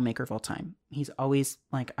greatest filmmaker of all time. He's always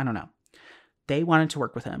like, I don't know. They wanted to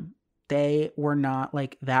work with him. They were not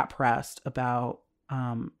like that pressed about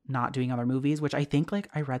not doing other movies, which I think like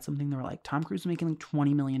I read something, they were like Tom Cruise was making like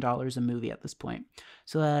 $20 million a movie at this point.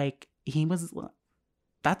 So like he was,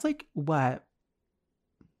 that's like what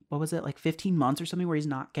was it, like 15 months or something where he's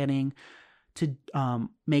not getting to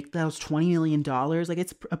make those $20 million. Like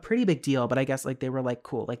it's a pretty big deal, but I guess like they were like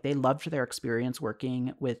cool. Like they loved their experience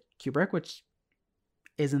working with Kubrick, which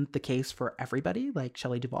isn't the case for everybody, like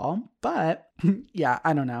Shelley Duvall, but yeah,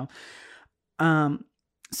 I don't know.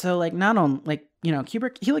 So like not only like, you know,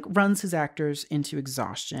 Kubrick, he like runs his actors into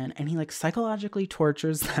exhaustion, and he like psychologically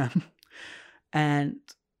tortures them. And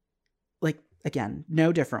like, again,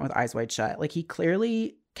 no different with Eyes Wide Shut. Like he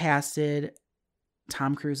clearly casted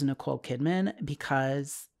Tom Cruise and Nicole Kidman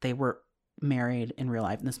because they were married in real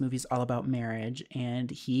life. And this movie's all about marriage. And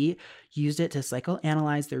he used it to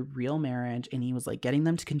psychoanalyze their real marriage. And he was like getting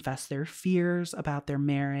them to confess their fears about their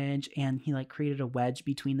marriage. And he like created a wedge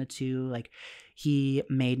between the two. Like he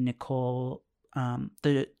made Nicole,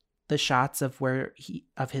 the shots of where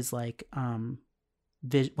his like,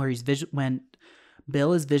 where he's when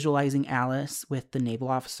Bill is visualizing Alice with the naval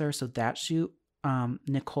officer. So that shoot,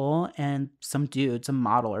 Nicole and some dude, some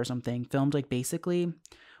model or something filmed like basically,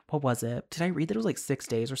 what was it? Did I read that it was like 6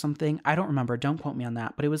 days or something? I don't remember. Don't quote me on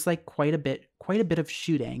that. But it was like quite a bit of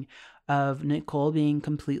shooting of Nicole being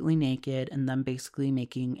completely naked and them basically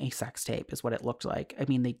making a sex tape is what it looked like. I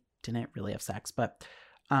mean, they didn't really have sex, but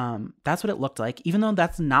that's what it looked like. Even though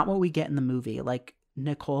that's not what we get in the movie. Like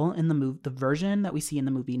Nicole in the version that we see in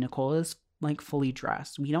the movie, Nicole is like fully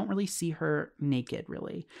dressed. We don't really see her naked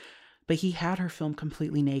really. but he had her filmed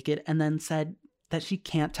completely naked and then said that she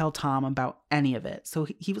can't tell Tom about any of it. So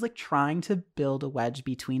he was like trying to build a wedge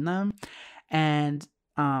between them. And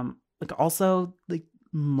like also like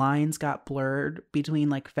lines got blurred between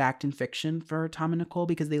like fact and fiction for Tom and Nicole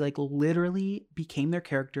because they like literally became their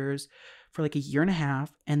characters for like a year and a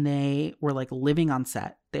half, and they were like living on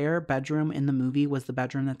set. Their bedroom in the movie was the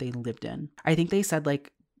bedroom that they lived in. I think they said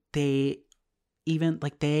like they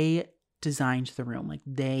designed the room. Like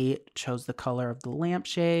they chose the color of the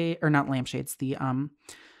lampshade, or not lampshades, the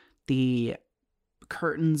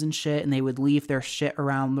curtains and shit, and they would leave their shit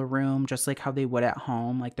around the room just like how they would at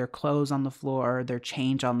home, like their clothes on the floor, their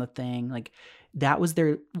change on the thing. Like that was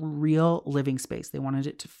their real living space. They wanted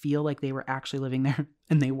it to feel like they were actually living there,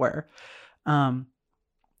 and they were. So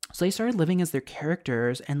they started living as their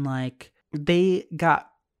characters, and like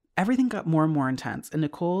everything got more and more intense. And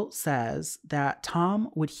Nicole says that Tom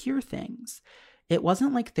would hear things. It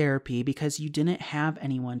wasn't like therapy because you didn't have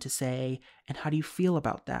anyone to say, and how do you feel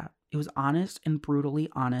about that? It was honest and brutally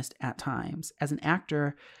honest at times. As an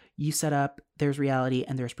actor, you set up, there's reality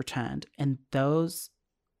and there's pretend. And those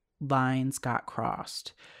lines got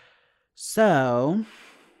crossed. So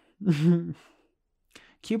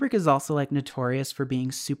Kubrick is also like notorious for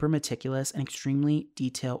being super meticulous and extremely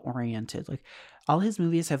detail oriented. Like all his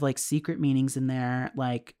movies have like secret meanings in there.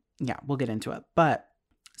 Like, yeah, we'll get into it. But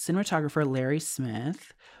cinematographer Larry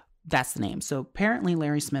Smith, that's the name. So apparently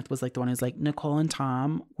Larry Smith was like the one who's like, Nicole and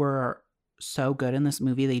Tom were so good in this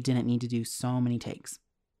movie, they didn't need to do so many takes.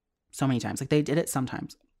 So many times. Like they did it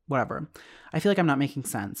sometimes. Whatever. I feel like I'm not making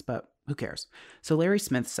sense, but who cares? So Larry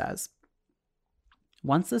Smith says,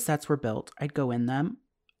 once the sets were built, I'd go in them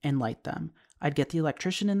and light them. I'd get the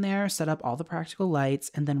electrician in there, set up all the practical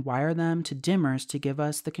lights, and then wire them to dimmers to give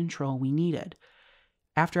us the control we needed.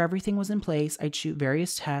 After everything was in place, I'd shoot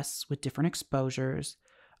various tests with different exposures.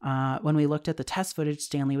 When we looked at the test footage,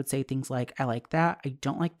 Stanley would say things like, I like that, I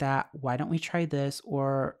don't like that, why don't we try this,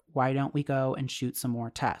 or why don't we go and shoot some more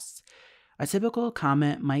tests? A typical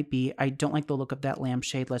comment might be, I don't like the look of that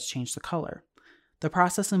lampshade, let's change the color. The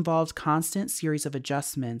process involved constant series of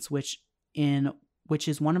adjustments, which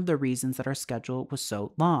is one of the reasons that our schedule was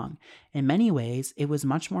so long. In many ways, it was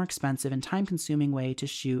much more expensive and time-consuming way to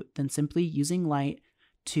shoot than simply using light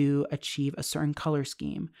to achieve a certain color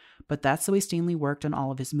scheme. But that's the way Stanley worked on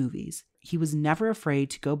all of his movies. He was never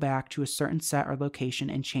afraid to go back to a certain set or location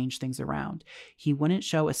and change things around. He wouldn't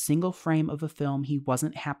show a single frame of a film he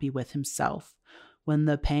wasn't happy with himself. When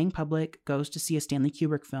the paying public goes to see a Stanley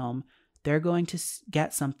Kubrick film, they're going to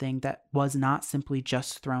get something that was not simply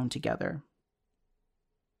just thrown together.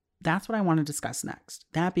 That's what I want to discuss next.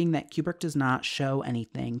 That being that Kubrick does not show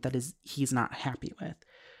anything that he's not happy with.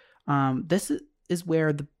 This is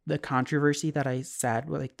where the controversy that I said,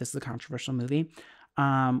 like this is a controversial movie,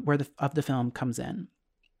 where the film comes in.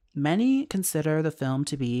 Many consider the film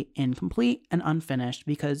to be incomplete and unfinished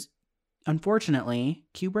because, unfortunately,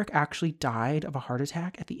 Kubrick actually died of a heart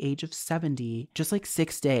attack at the age of 70, just like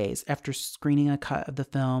 6 days after screening a cut of the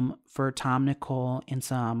film for Tom, Nicole, and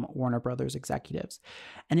some Warner Brothers executives.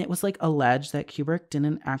 And it was like alleged that Kubrick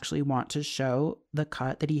didn't actually want to show the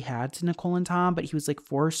cut that he had to Nicole and Tom, but he was like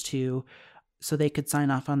forced to so they could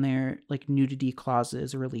sign off on their like nudity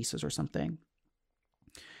clauses or releases or something.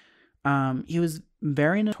 He was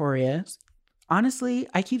very notorious. Honestly,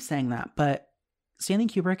 I keep saying that, but Stanley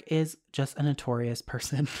Kubrick is just a notorious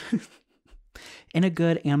person. In a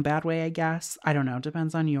good and bad way, I guess. I don't know.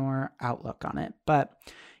 Depends on your outlook on it. But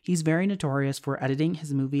he's very notorious for editing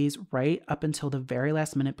his movies right up until the very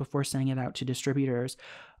last minute before sending it out to distributors.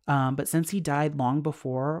 But since he died long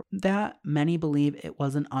before that, many believe it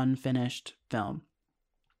was an unfinished film.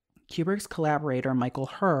 Kubrick's collaborator, Michael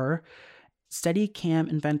Herr, Steadicam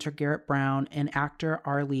inventor Garrett Brown, and actor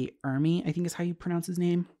R. Lee Ermey, I think is how you pronounce his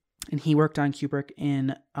name, and he worked on Kubrick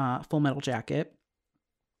in Full Metal Jacket.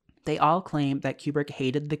 They all claimed that Kubrick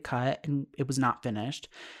hated the cut and it was not finished,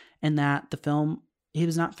 and that he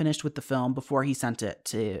was not finished with the film before he sent it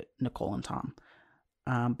to Nicole and Tom.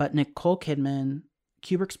 But Nicole Kidman,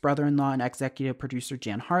 Kubrick's brother-in-law and executive producer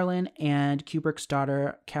Jan Harlan, and Kubrick's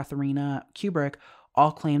daughter Katharina Kubrick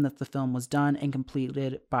all claim that the film was done and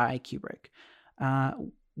completed by Kubrick.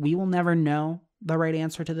 We will never know the right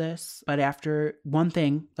answer to this, but after one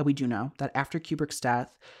thing that we do know, that after Kubrick's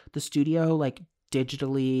death, the studio like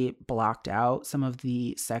digitally blocked out some of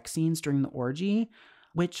the sex scenes during the orgy,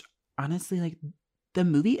 which honestly, like the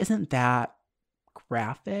movie isn't that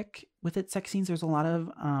graphic with its sex scenes. There's a lot of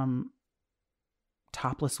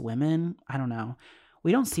topless women. I don't know.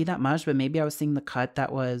 We don't see that much, but maybe I was seeing the cut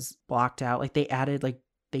that was blocked out. Like they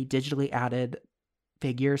digitally added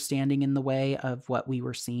figure standing in the way of what we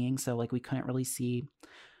were seeing. So like we couldn't really see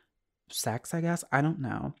sex, I guess. I don't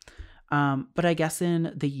know. But I guess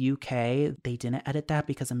in the UK, they didn't edit that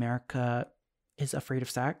because America is afraid of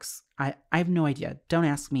sex. I have no idea. Don't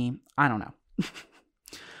ask me. I don't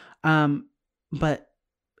know. But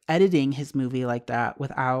editing his movie like that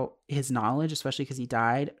without his knowledge, especially because he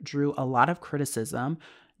died, drew a lot of criticism,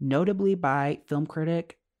 notably by film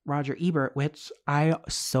critic Roger Ebert, which I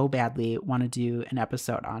so badly want to do an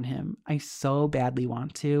episode on him. I so badly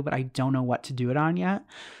want to, but I don't know what to do it on yet.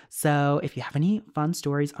 So if you have any fun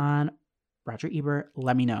stories on Roger Ebert,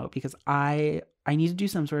 let me know, because I need to do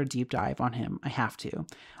some sort of deep dive on him. I have to.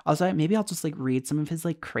 Also, maybe I'll just like read some of his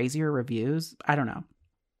like crazier reviews. I don't know.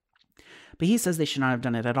 But he says they should not have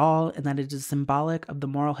done it at all, and that it is symbolic of the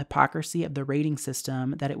moral hypocrisy of the rating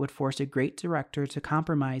system that it would force a great director to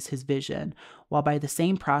compromise his vision, while by the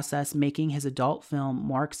same process making his adult film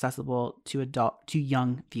more accessible to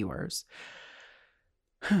young viewers.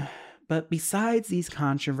 But besides these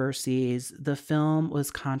controversies, the film was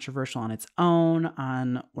controversial on its own,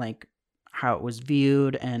 on like how it was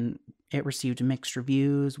viewed, and it received mixed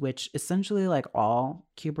reviews, which essentially like all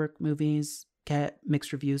Kubrick movies get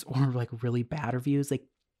mixed reviews or like really bad reviews. Like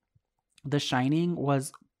The Shining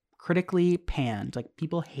was critically panned. Like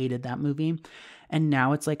people hated that movie, and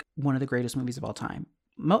now it's like one of the greatest movies of all time.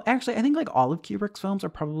 Actually, I think like all of Kubrick's films are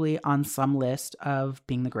probably on some list of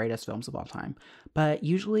being the greatest films of all time, but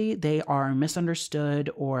usually they are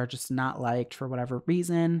misunderstood or just not liked for whatever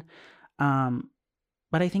reason.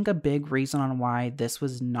 But I think a big reason on why this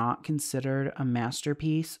was not considered a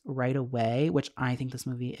masterpiece right away, which I think this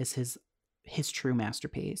movie is his true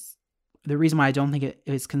masterpiece. The reason why I don't think it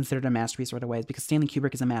is considered a masterpiece right away is because Stanley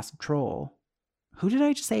Kubrick is a massive troll. Who did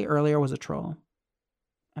I just say earlier was a troll?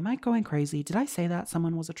 Am I going crazy? Did I say that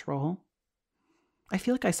someone was a troll? I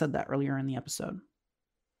feel like I said that earlier in the episode.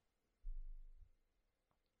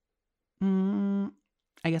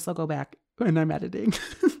 I guess I'll go back when I'm editing.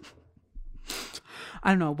 I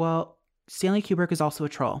don't know. Well, Stanley Kubrick is also a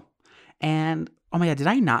troll. And oh my God, did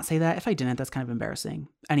I not say that? If I didn't, that's kind of embarrassing.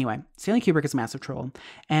 Anyway, Stanley Kubrick is a massive troll,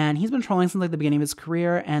 and he's been trolling since like the beginning of his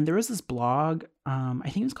career. And there was this blog, I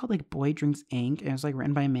think it was called like Boy Drinks Inc. And it was like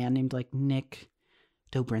written by a man named like Nick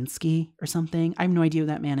Dobrinsky or something. I have no idea who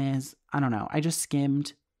that man is. I don't know. I just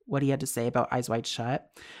skimmed what he had to say about Eyes Wide Shut,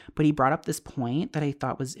 but he brought up this point that I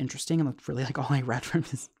thought was interesting, and that's really like all I read from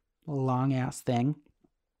his long ass thing.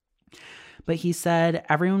 But he said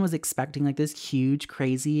everyone was expecting like this huge,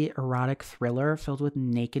 crazy, erotic thriller filled with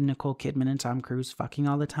naked Nicole Kidman and Tom Cruise fucking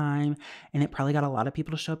all the time. And it probably got a lot of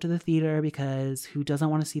people to show up to the theater, because who doesn't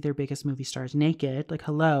want to see their biggest movie stars naked? Like,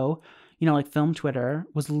 hello, you know, like film Twitter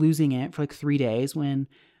was losing it for like 3 days when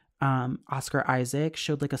Oscar Isaac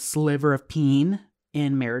showed like a sliver of peen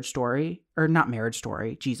in Marriage Story, or not Marriage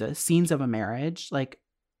Story, Jesus, Scenes of a Marriage. Like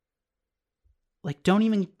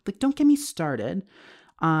don't get me started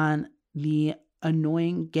on the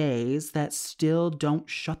annoying gays that still don't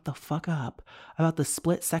shut the fuck up about the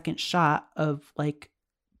split-second shot of like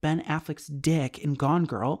Ben Affleck's dick in Gone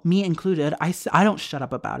Girl, me included. I don't shut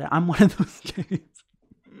up about it. I'm one of those gays.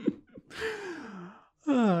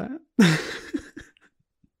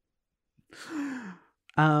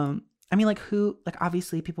 I mean, like, who, like,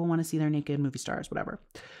 obviously people want to see their naked movie stars, whatever.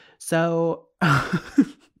 So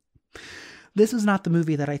this was not the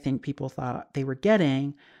movie that I think people thought they were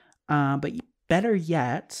getting. But better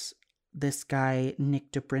yet, this guy,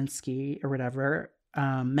 Nick Dobrinsky or whatever,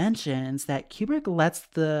 mentions that Kubrick lets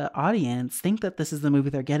the audience think that this is the movie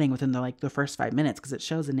they're getting within the first 5 minutes, because it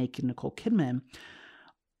shows a naked Nicole Kidman,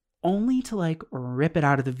 only to like rip it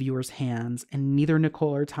out of the viewer's hands, and neither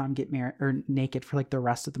Nicole or Tom get married or naked for like the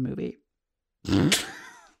rest of the movie.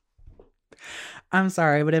 I'm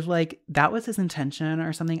sorry, but if like that was his intention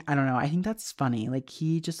or something, I don't know. I think that's funny. Like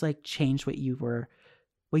he just like changed what you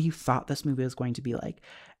thought this movie was going to be like.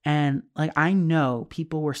 And like, I know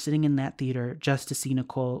people were sitting in that theater just to see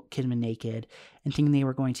Nicole Kidman naked and thinking they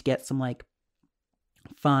were going to get some like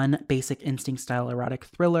fun, Basic Instinct style erotic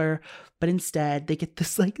thriller, but instead they get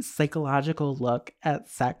this like psychological look at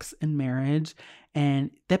sex and marriage,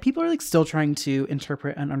 and that people are like still trying to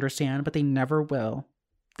interpret and understand, but they never will.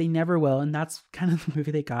 They never will. And that's kind of the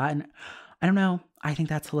movie they got. And I don't know. I think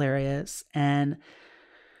that's hilarious. And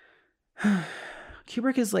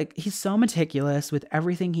Kubrick is like, he's so meticulous with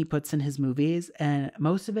everything he puts in his movies, and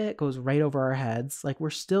most of it goes right over our heads. Like, we're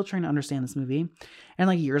still trying to understand this movie. And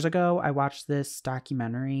like years ago, I watched this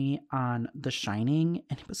documentary on The Shining,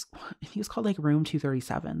 and he was called like Room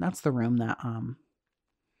 237. That's the room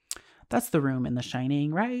that's the room in The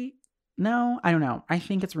Shining, right? No, I don't know. I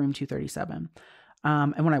think it's Room 237.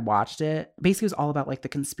 And when I watched it, basically it was all about like the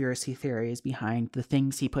conspiracy theories behind the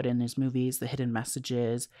things he put in his movies, the hidden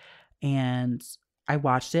messages. And I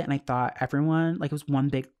watched it and I thought everyone, like, it was one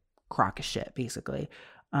big crock of shit, basically.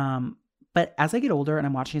 Um, but as I get older and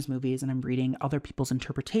I'm watching his movies and I'm reading other people's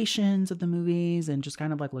interpretations of the movies and just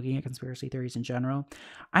kind of like looking at conspiracy theories in general,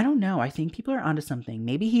 I don't know. I think people are onto something.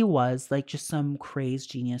 Maybe he was like just some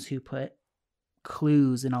crazed genius who put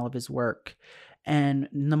clues in all of his work. And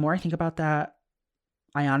the more I think about that,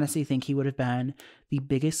 I honestly think he would have been the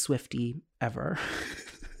biggest Swiftie ever.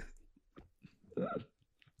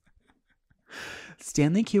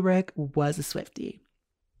 Stanley Kubrick was a Swiftie.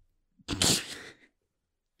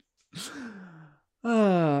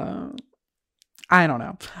 I don't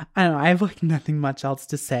know. I have like nothing much else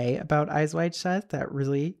to say about Eyes Wide Shut that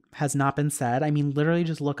really has not been said. I mean, literally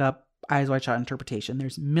just look up Eyes Wide Shut interpretation.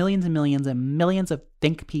 There's millions and millions and millions of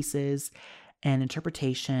think pieces and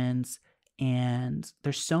interpretations, and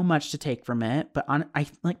there's so much to take from it. But I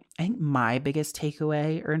think my biggest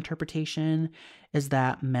takeaway or interpretation is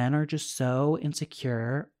that men are just so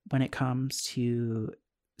insecure when it comes to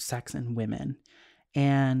sex and women.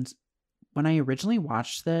 And when I originally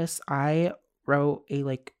watched this, I wrote a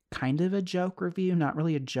like kind of a joke review, not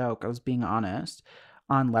really a joke, I was being honest,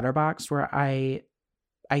 on Letterboxd, where I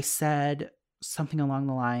said something along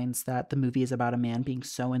the lines that the movie is about a man being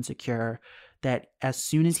so insecure that as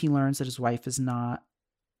soon as he learns that his wife is not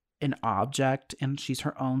an object and she's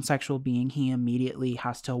her own sexual being, he immediately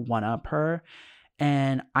has to one up her.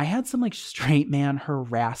 And I had some like straight man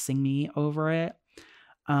harassing me over it.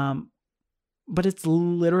 But it's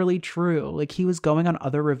literally true. Like, he was going on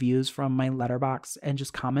other reviews from my letterbox and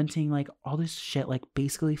just commenting like all this shit, like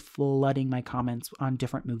basically flooding my comments on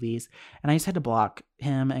different movies. And I just had to block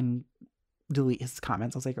him and delete his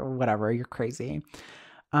comments. I was like, oh, whatever, you're crazy.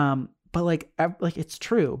 But like it's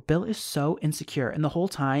true. Bill is so insecure, and the whole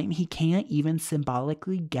time he can't even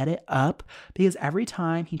symbolically get it up because every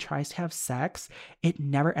time he tries to have sex, it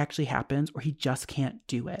never actually happens, or he just can't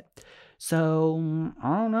do it. So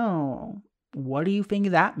I don't know. What do you think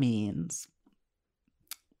that means?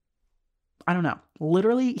 I don't know.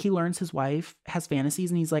 Literally, he learns his wife has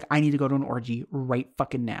fantasies and he's like, I need to go to an orgy right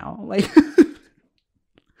fucking now. Like,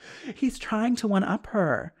 he's trying to one up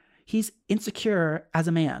her. He's insecure as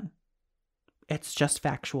a man. It's just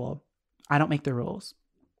factual. I don't make the rules.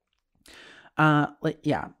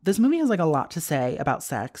 This movie has like a lot to say about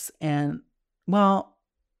sex, and well,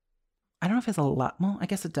 I don't know if it has a lot. Well, I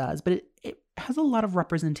guess it does, but it has a lot of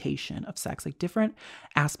representation of sex, like different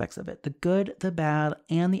aspects of it, the good, the bad,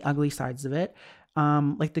 and the ugly sides of it.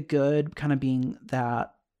 Like the good kind of being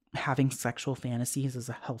that having sexual fantasies is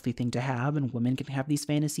a healthy thing to have, and women can have these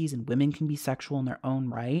fantasies, and women can be sexual in their own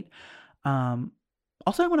right.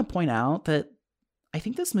 Also, I want to point out that I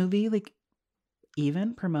think this movie, like,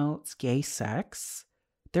 even promotes gay sex.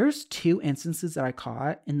 There's 2 instances that I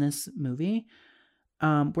caught in this movie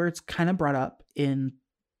where it's kind of brought up.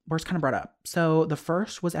 So the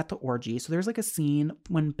first was at the orgy. So there's like a scene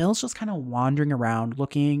when Bill's just kind of wandering around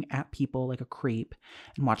looking at people like a creep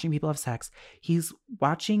and watching people have sex. He's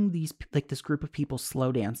watching this group of people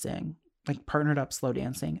slow dancing, like partnered up slow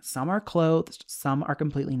dancing. Some are clothed, some are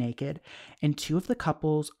completely naked. And 2 of the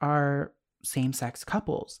couples are same-sex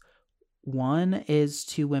couples. One is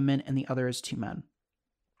 2 women and the other is 2 men.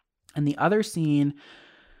 And the other scene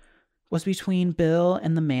was between Bill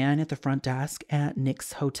and the man at the front desk at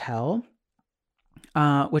Nick's hotel,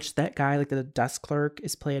 which that guy, like the desk clerk,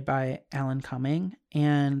 is played by Alan Cumming.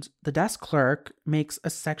 And the desk clerk makes a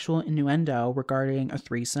sexual innuendo regarding a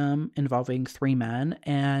threesome involving 3 men.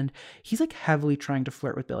 And he's like heavily trying to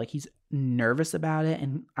flirt with Bill. Like, he's nervous about it.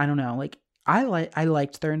 And I don't know, like I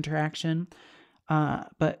liked their interaction.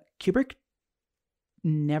 But Kubrick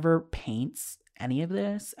never paints any of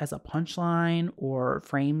this as a punchline or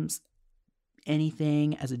frames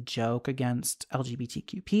anything as a joke against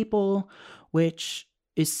LGBTQ people, which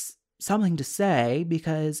is something to say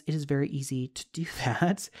because it is very easy to do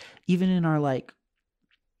that. Even in our, like,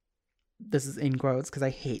 this is in quotes because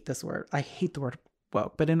I hate this word. I hate the word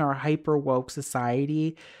woke, but in our hyper woke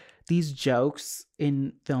society, these jokes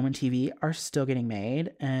in film and TV are still getting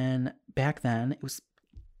made. And back then it was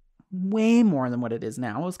way more than what it is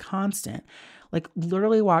now. It was constant. Like,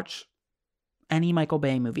 literally watch any Michael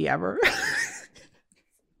Bay movie ever.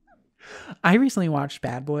 I recently watched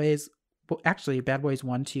Bad Boys. Well, actually, Bad Boys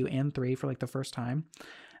 1, 2, and 3 for like the first time.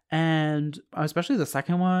 And especially the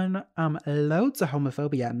second one, loads of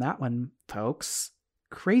homophobia in that one, folks.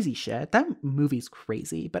 Crazy shit. That movie's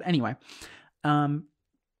crazy. But anyway, where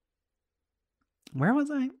was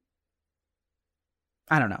I?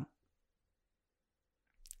 I don't know.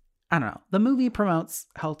 I don't know. The movie promotes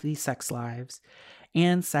healthy sex lives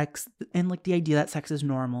and sex, and like the idea that sex is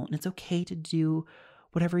normal and it's okay to do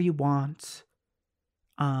whatever you want,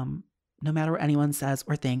 no matter what anyone says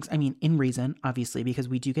or thinks. I mean, in reason, obviously, because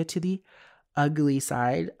we do get to the ugly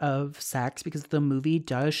side of sex, because the movie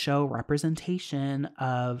does show representation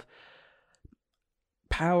of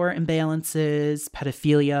power imbalances,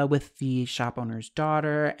 pedophilia with the shop owner's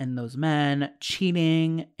daughter and those men,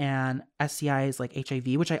 cheating, and STIs like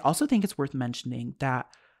HIV, which I also think it's worth mentioning that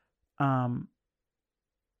a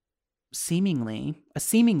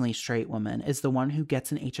seemingly straight woman is the one who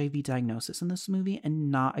gets an HIV diagnosis in this movie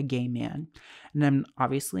and not a gay man. And I'm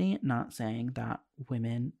obviously not saying that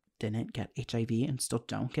women didn't get HIV and still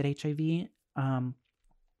don't get HIV.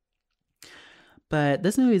 But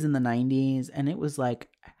this movie is in the 90s and it was like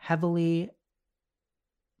heavily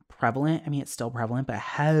prevalent. I mean, it's still prevalent, but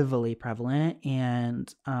heavily prevalent.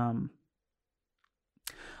 And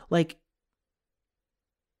like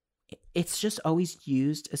it's just always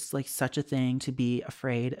used as like such a thing to be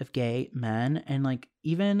afraid of gay men. And like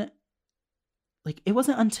even like it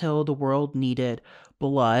wasn't until the world needed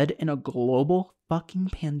blood in a global fucking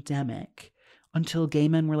pandemic until gay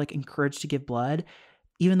men were like encouraged to give blood,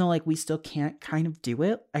 even though like we still can't kind of do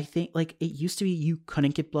it. I think like it used to be you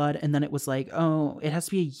couldn't get blood, and then it was like, oh, it has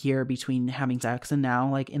to be a year between having sex. And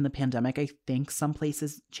now like in the pandemic, I think some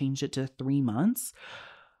places changed it to 3 months.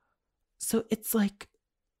 So it's like,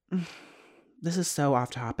 this is so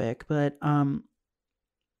off topic, but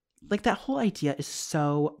like that whole idea is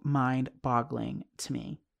so mind-boggling to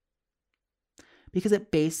me, because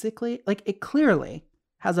it basically, like, it clearly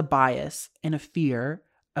has a bias and a fear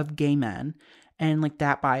of gay men, and like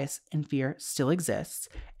that bias and fear still exists,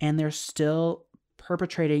 and they're still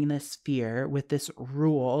perpetrating this fear with this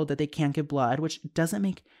rule that they can't give blood, which doesn't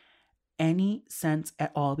make any sense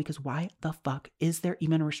at all, because why the fuck is there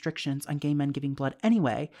even restrictions on gay men giving blood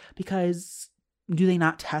anyway? Because do they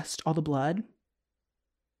not test all the blood?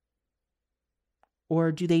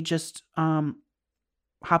 Or do they just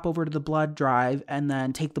hop over to the blood drive and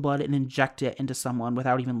then take the blood and inject it into someone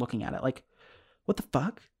without even looking at it? Like, what the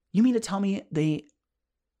fuck? You mean to tell me they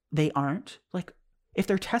aren't? Like, if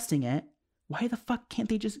they're testing it, why the fuck can't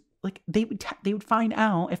they just, like, they would find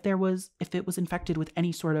out if it was infected with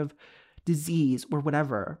any sort of disease or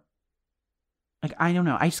whatever. Like, I don't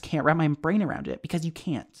know. I just can't wrap my brain around it, because you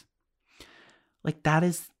can't. Like, that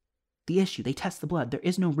is the issue. They test the blood. There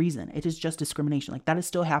is no reason. It is just discrimination. Like, that is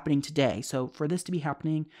still happening today. So for this to be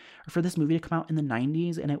happening, or for this movie to come out in the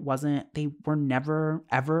 90s, and they were never,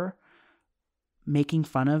 ever making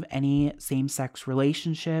fun of any same-sex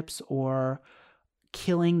relationships or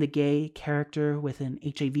killing the gay character with an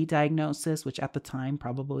HIV diagnosis, which at the time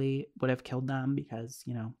probably would have killed them, because,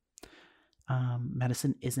 you know,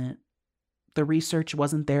 medicine isn't, the research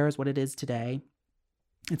wasn't there as what it is today.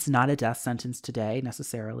 It's not a death sentence today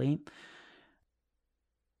necessarily.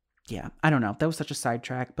 Yeah, I don't know. That was such a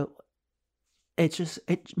sidetrack, but it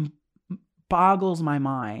boggles my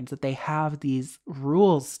mind that they have these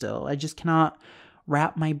rules still. I just cannot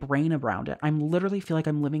wrap my brain around it. I'm literally feel like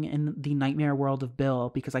I'm living in the nightmare world of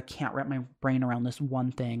Bill, because I can't wrap my brain around this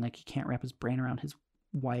one thing. Like, he can't wrap his brain around his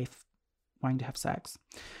wife wanting to have sex.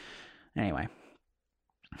 Anyway,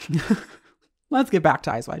 let's get back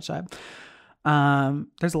to Eyes Wide Shut.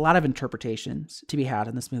 There's a lot of interpretations to be had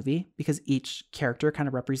in this movie, because each character kind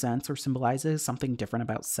of represents or symbolizes something different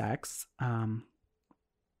about sex. You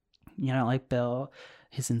know, like Bill,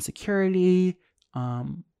 his insecurity,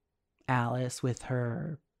 Alice with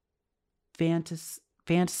her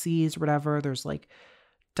fantasies or whatever. There's like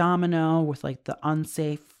Domino with like the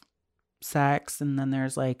unsafe sex, and then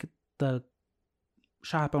there's like the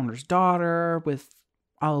shop owner's daughter with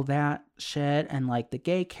all of that shit, and like the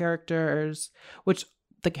gay characters, which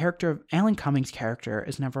the character of Alan Cumming's character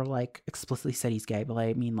is never like explicitly said he's gay, but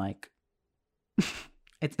I mean, like,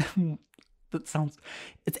 it's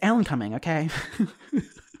Alan Cumming, okay?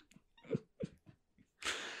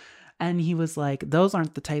 And he was like, those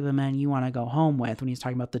aren't the type of men you want to go home with, when he's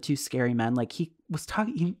talking about the two scary men. Like, he was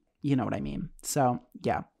talking, you know what I mean? So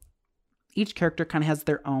yeah, each character kind of has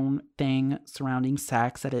their own thing surrounding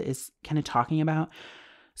sex that it is kind of talking about.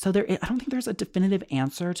 So I don't think there's a definitive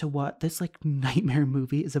answer to what this like nightmare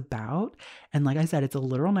movie is about. And like I said, it's a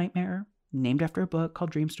literal nightmare named after a book called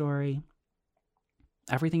Dream Story.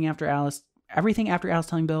 Everything after Alice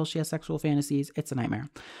telling Bill she has sexual fantasies, it's a nightmare.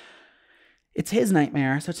 It's his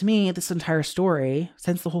nightmare. So to me, this entire story,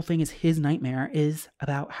 since the whole thing is his nightmare, is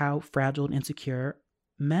about how fragile and insecure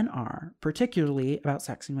men are, particularly about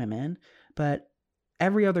sex and women. But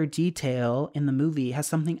every other detail in the movie has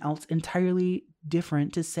something else entirely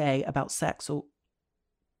different to say about sex. So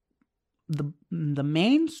the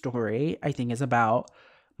main story, I think, is about,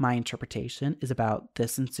 my interpretation is about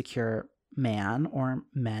this insecure man or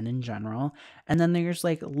men in general. And then there's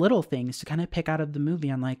like little things to kind of pick out of the movie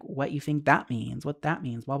on like what you think that means, what that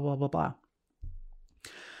means, blah, blah, blah, blah.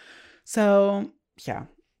 So yeah,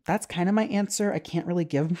 that's kind of my answer. I can't really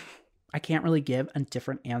give a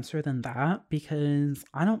different answer than that because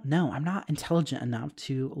I don't know. I'm not intelligent enough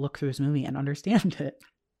to look through this movie and understand it.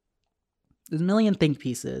 There's a million think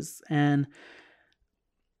pieces, and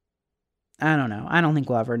I don't know. I don't think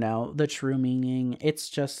we'll ever know the true meaning. It's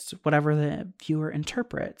just whatever the viewer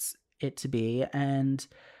interprets it to be. And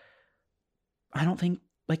I don't think,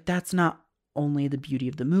 like, that's not only the beauty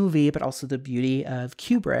of the movie, but also the beauty of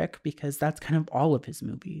Kubrick, because that's kind of all of his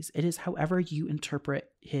movies. It is however you interpret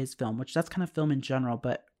his film, which that's kind of film in general,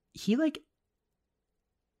 but he, like,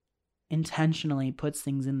 intentionally puts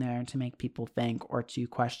things in there to make people think or to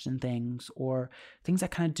question things or things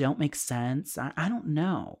that kind of don't make sense. I don't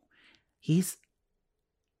know. He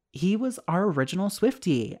was our original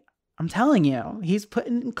Swiftie. I'm telling you, he's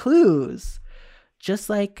putting clues, just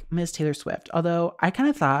like Miss Taylor Swift. Although I kind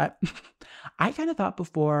of thought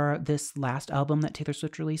before this last album that Taylor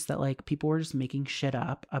Swift released that like people were just making shit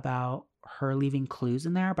up about her leaving clues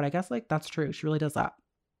in there, but I guess like that's true. She really does that.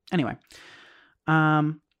 Anyway,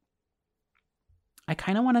 I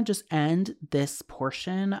kind of want to just end this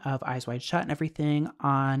portion of Eyes Wide Shut and everything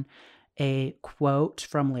on a quote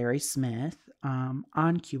from Larry Smith on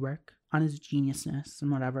Kubrick, on his geniusness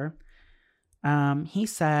and whatever. He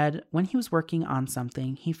said, when he was working on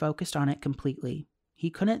something, he focused on it completely. He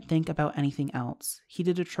couldn't think about anything else. He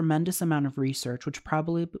did a tremendous amount of research,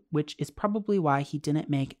 which is probably why he didn't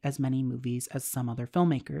make as many movies as some other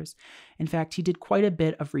filmmakers. In fact, he did quite a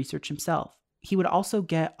bit of research himself. He would also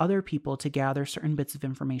get other people to gather certain bits of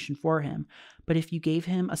information for him. But if you gave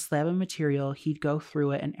him a slab of material, he'd go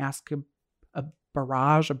through it and ask a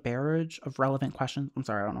barrage of relevant questions. I'm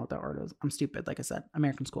sorry, I don't know what that word is. I'm stupid, like I said.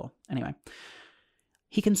 American school. Anyway.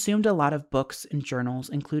 He consumed a lot of books and journals,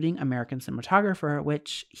 including American Cinematographer,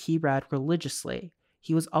 which he read religiously.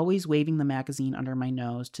 He was always waving the magazine under my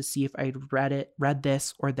nose to see if I'd read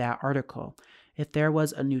this or that article. If there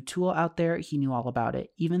was a new tool out there, he knew all about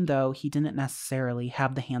it, even though he didn't necessarily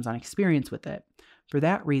have the hands-on experience with it. For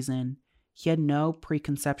that reason, he had no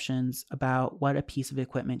preconceptions about what a piece of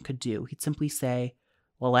equipment could do. He'd simply say,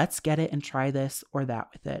 well, let's get it and try this or that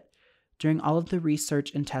with it. During all of the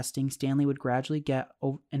research and testing, Stanley would gradually get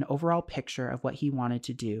an overall picture of what he wanted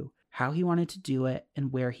to do, how he wanted to do it,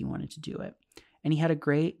 and where he wanted to do it. And he had a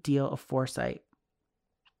great deal of foresight.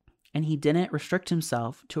 And he didn't restrict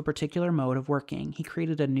himself to a particular mode of working. He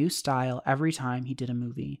created a new style every time he did a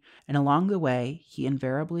movie. And along the way, he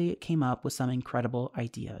invariably came up with some incredible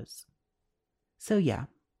ideas. So yeah,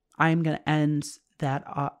 I'm going to end that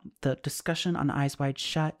the discussion on Eyes Wide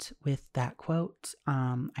Shut with that quote.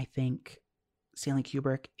 I think Stanley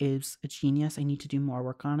Kubrick is a genius. I need to do more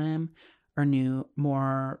work on him or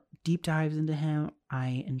more deep dives into him.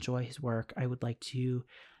 I enjoy his work. I would like to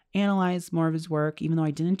analyze more of his work, even though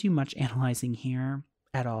I didn't do much analyzing here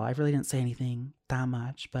at all. I really didn't say anything that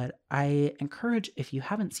much, but I encourage, if you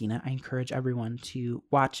haven't seen it, I encourage everyone to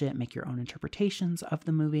watch it, make your own interpretations of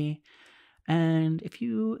the movie. And if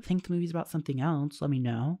you think the movie's about something else, let me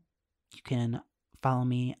know. You can follow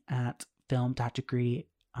me at film.degree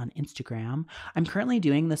on Instagram. I'm currently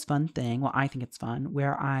doing this fun thing, well, I think it's fun,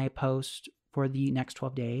 where I post for the next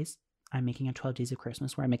 12 days. I'm making a 12 Days of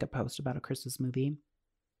Christmas where I make a post about a Christmas movie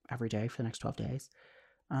every day for the next 12 days.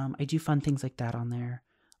 I do fun things like that on there.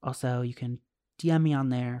 Also, you can DM me on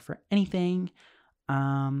there for anything.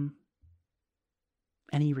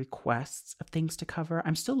 Any requests of things to cover.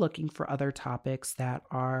 I'm still looking for other topics that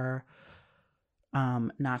are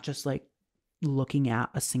not just like looking at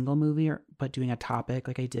a single movie, but doing a topic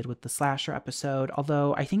like I did with the slasher episode.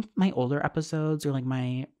 Although I think my older episodes or like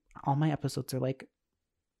all my episodes are like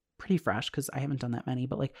pretty fresh because I haven't done that many,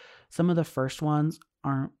 but like some of the first ones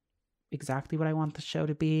aren't exactly what I want the show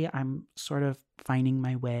to be. I'm sort of finding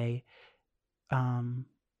my way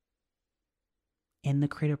in the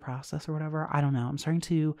creative process or whatever. I don't know. I'm starting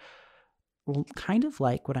to kind of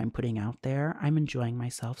like what I'm putting out there. I'm enjoying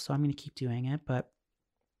myself, so I'm going to keep doing it, but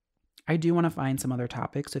I do want to find some other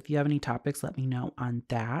topics. So if you have any topics, let me know on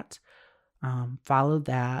that. Follow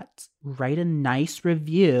that. Write a nice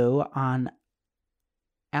review on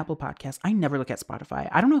Apple Podcasts. I never look at Spotify.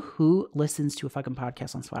 I don't know who listens to a fucking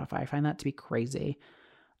podcast on Spotify. I find that to be crazy.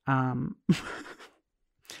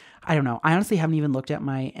 I don't know. I honestly haven't even looked at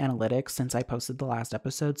my analytics since I posted the last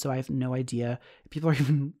episode, so I have no idea if people are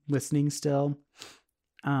even listening still.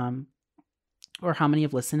 or how many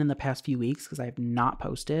have listened in the past few weeks, because I have not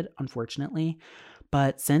posted, unfortunately.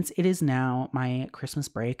 But since it is now my Christmas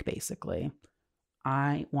break, basically,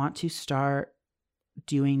 I want to start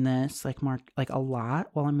doing this like more, like a lot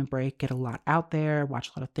while I'm in break, get a lot out there, watch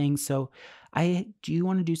a lot of things. So I do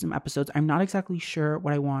want to do some episodes. I'm not exactly sure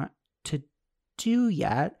what I want to do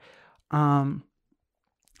yet.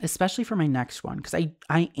 Especially for my next one, because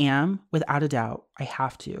I am, without a doubt, I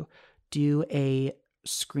have to do a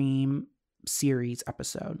Scream series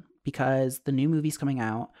episode, because the new movie's coming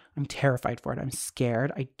out. I'm terrified for it. I'm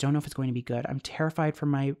scared. I don't know if it's going to be good. I'm terrified for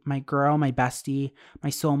my girl, my bestie, my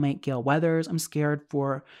soulmate, Gail Weathers. I'm scared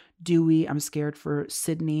for Dewey. I'm scared for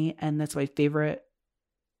Sydney, and that's my favorite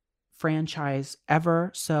franchise ever.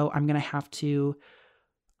 So I'm gonna have to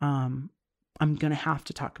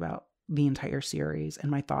talk about the entire series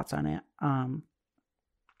and my thoughts on it.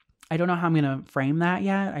 I don't know how I'm going to frame that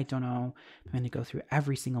yet. I don't know if I'm going to go through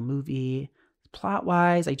every single movie plot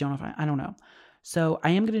wise. I don't know if I don't know. So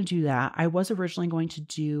I am going to do that. I was originally going to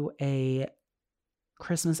do a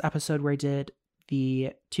Christmas episode where I did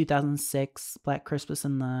the 2006 Black Christmas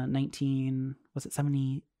and the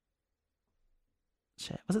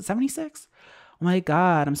 76? Oh my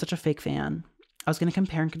God, I'm such a fake fan. I was going to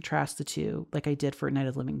compare and contrast the two like I did for Night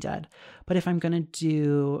of the Living Dead. But if I'm going to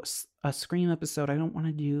do a Scream episode, I don't want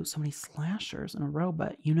to do so many slashers in a row.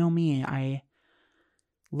 But you know me, I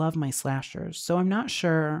love my slashers. So I'm not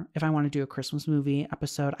sure if I want to do a Christmas movie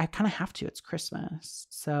episode. I kind of have to. It's Christmas.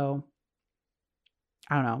 So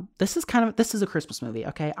I don't know. This is a Christmas movie,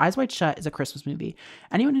 okay? Eyes Wide Shut is a Christmas movie.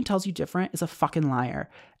 Anyone who tells you different is a fucking liar.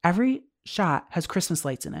 Every shot has Christmas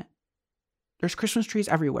lights in it. There's Christmas trees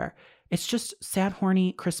everywhere. It's just sad,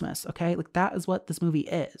 horny Christmas, okay? Like, that is what this movie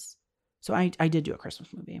is. So I did do a Christmas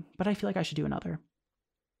movie, but I feel like I should do another.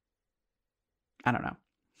 I don't know.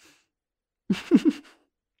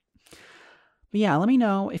 But yeah, let me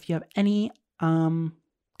know if you have any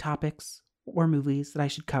topics or movies that I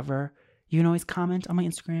should cover. You can always comment on my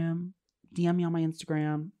Instagram, DM me on my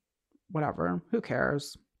Instagram, whatever. Who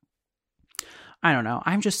cares? I don't know.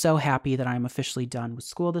 I'm just so happy that I'm officially done with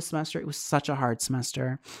school this semester. It was such a hard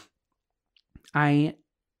semester. I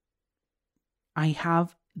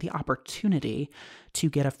have the opportunity to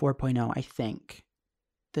get a 4.0, I think,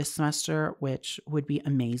 this semester, which would be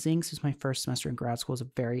amazing. Since my first semester in grad school is a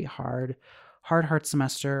very hard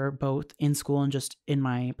semester, both in school and just in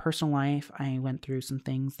my personal life. I went through some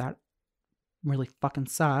things that really fucking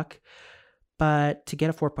suck. But to get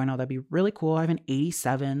a 4.0, that'd be really cool. I have an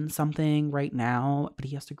 87 something right now, but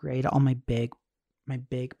he has to grade all my big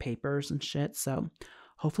papers and shit. So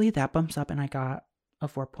hopefully that bumps up and I got a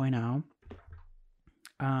 4.0.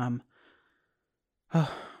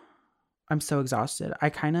 I'm so exhausted.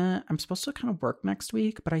 I'm supposed to kind of work next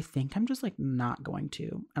week, but I think I'm just like not going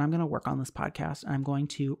to. And I'm going to work on this podcast and I'm going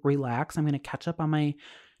to relax. I'm going to catch up on my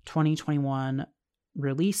 2021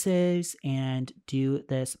 releases and do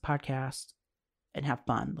this podcast and have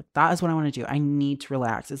fun. Like, that is what I want to do. I need to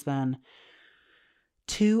relax. It's been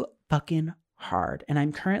too fucking hard. And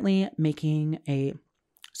I'm currently making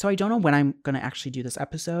so I don't know when I'm going to actually do this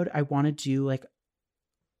episode. I want to do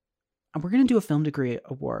we're going to do a film degree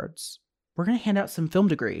awards. We're going to hand out some film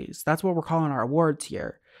degrees. That's what we're calling our awards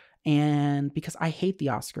here. And because I hate the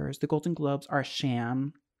Oscars, the Golden Globes are a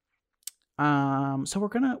sham. So we're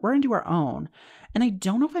going to do our own. And I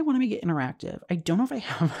don't know if I want to make it interactive. I don't know if I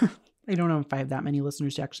have I don't know if I have that many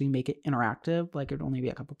listeners to actually make it interactive. Like, it'd only be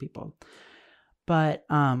a couple people. But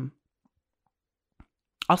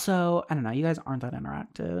also, I don't know, you guys aren't that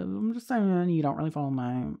interactive. I'm just saying, you don't really follow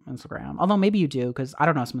my Instagram. Although maybe you do, because I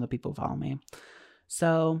don't know some of the people who follow me.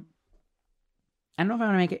 So I don't know if I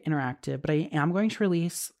want to make it interactive, but I am going to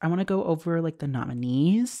I want to go over like the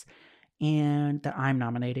nominees and that I'm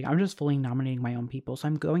nominating. I'm just fully nominating my own people. So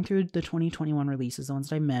I'm going through the 2021 releases, the ones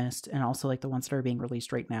that I missed, and also like the ones that are being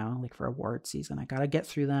released right now, like for award season. I got to get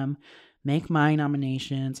through them, make my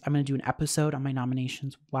nominations. I'm going to do an episode on my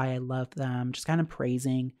nominations, why I love them, just kind of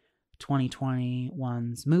praising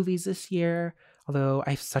 2021's movies this year. Although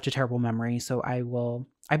I have such a terrible memory, so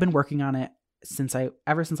I've been working on it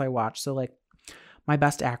ever since I watched. So like my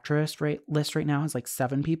best actress list right now is like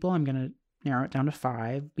 7 people. I'm going to narrow it down to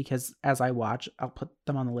 5 because as I watch, I'll put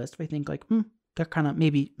them on the list if I think like, they're kind of,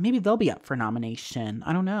 maybe they'll be up for nomination.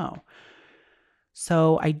 I don't know.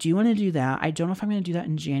 So I do want to do that. I don't know if I'm going to do that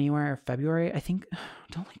in January or February. I think,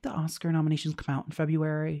 don't like the Oscar nominations come out in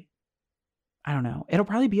February. I don't know. It'll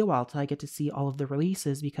probably be a while till I get to see all of the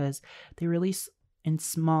releases because they release in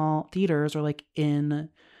small theaters or like in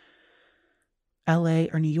LA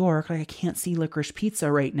or New York. Like, I can't see Licorice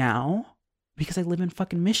Pizza right now because I live in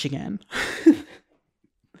fucking Michigan.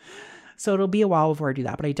 So it'll be a while before I do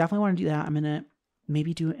that, but I definitely want to do that. I'm going to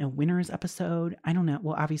maybe do a winners episode. I don't know.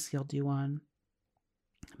 Well, obviously I'll do one.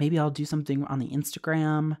 Maybe I'll do something on the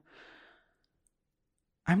Instagram.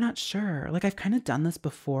 I'm not sure. Like, I've kind of done this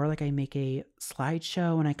before. Like, I make a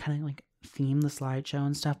slideshow and I kind of like theme the slideshow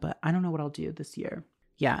and stuff, but I don't know what I'll do this year.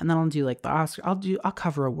 Yeah, and then I'll do like the Oscar. I'll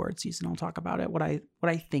cover award season. I'll talk about it, what I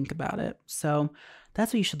think about it. So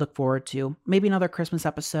that's what you should look forward to. Maybe another Christmas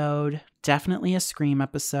episode. Definitely a Scream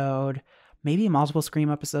episode. Maybe multiple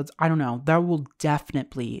Scream episodes. I don't know. There will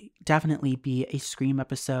definitely be a Scream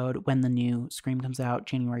episode when the new Scream comes out,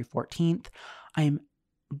 January 14th. I'm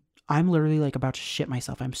literally like about to shit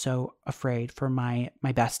myself. I'm so afraid for my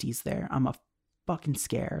besties there. I'm fucking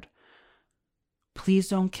scared. Please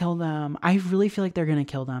don't kill them. I really feel like they're going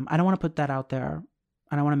to kill them. I don't want to put that out there.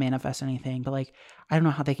 I don't want to manifest anything, but like, I don't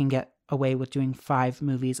know how they can get away with doing 5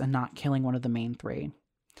 movies and not killing one of the main 3.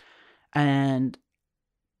 And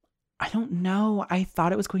I don't know. I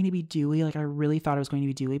thought it was going to be Dewey. Like, I really thought it was going to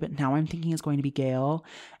be Dewey, but now I'm thinking it's going to be Gail.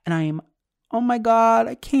 And oh my God,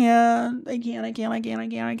 I can't even think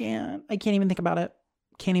about it.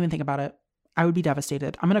 Can't even think about it. I would be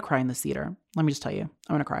devastated. I'm going to cry in this theater. Let me just tell you, I'm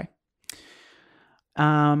going to cry.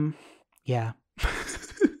 Yeah.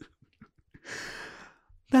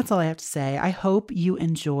 That's all I have to say. I hope you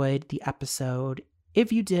enjoyed the episode.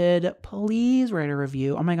 If you did, please write a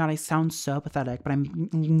review. Oh my God, I sound so pathetic, but I'm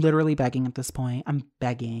literally begging at this point. I'm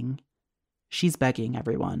begging. She's begging,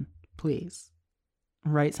 everyone. Please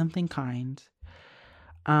write something kind.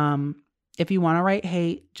 If you want to write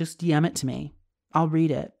hate, just DM it to me. I'll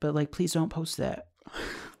read it, but like, please don't post it.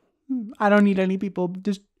 I don't need any people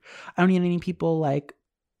like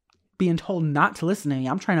being told not to listen to me.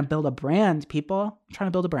 I'm trying to build a brand, people. I'm trying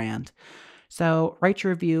to build a brand. So write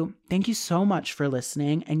your review. Thank you so much for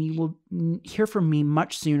listening. And you will hear from me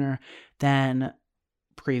much sooner than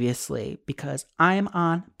previously because I'm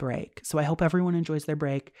on break. So I hope everyone enjoys their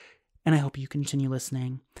break and I hope you continue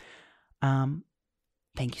listening. Thank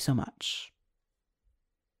you so much.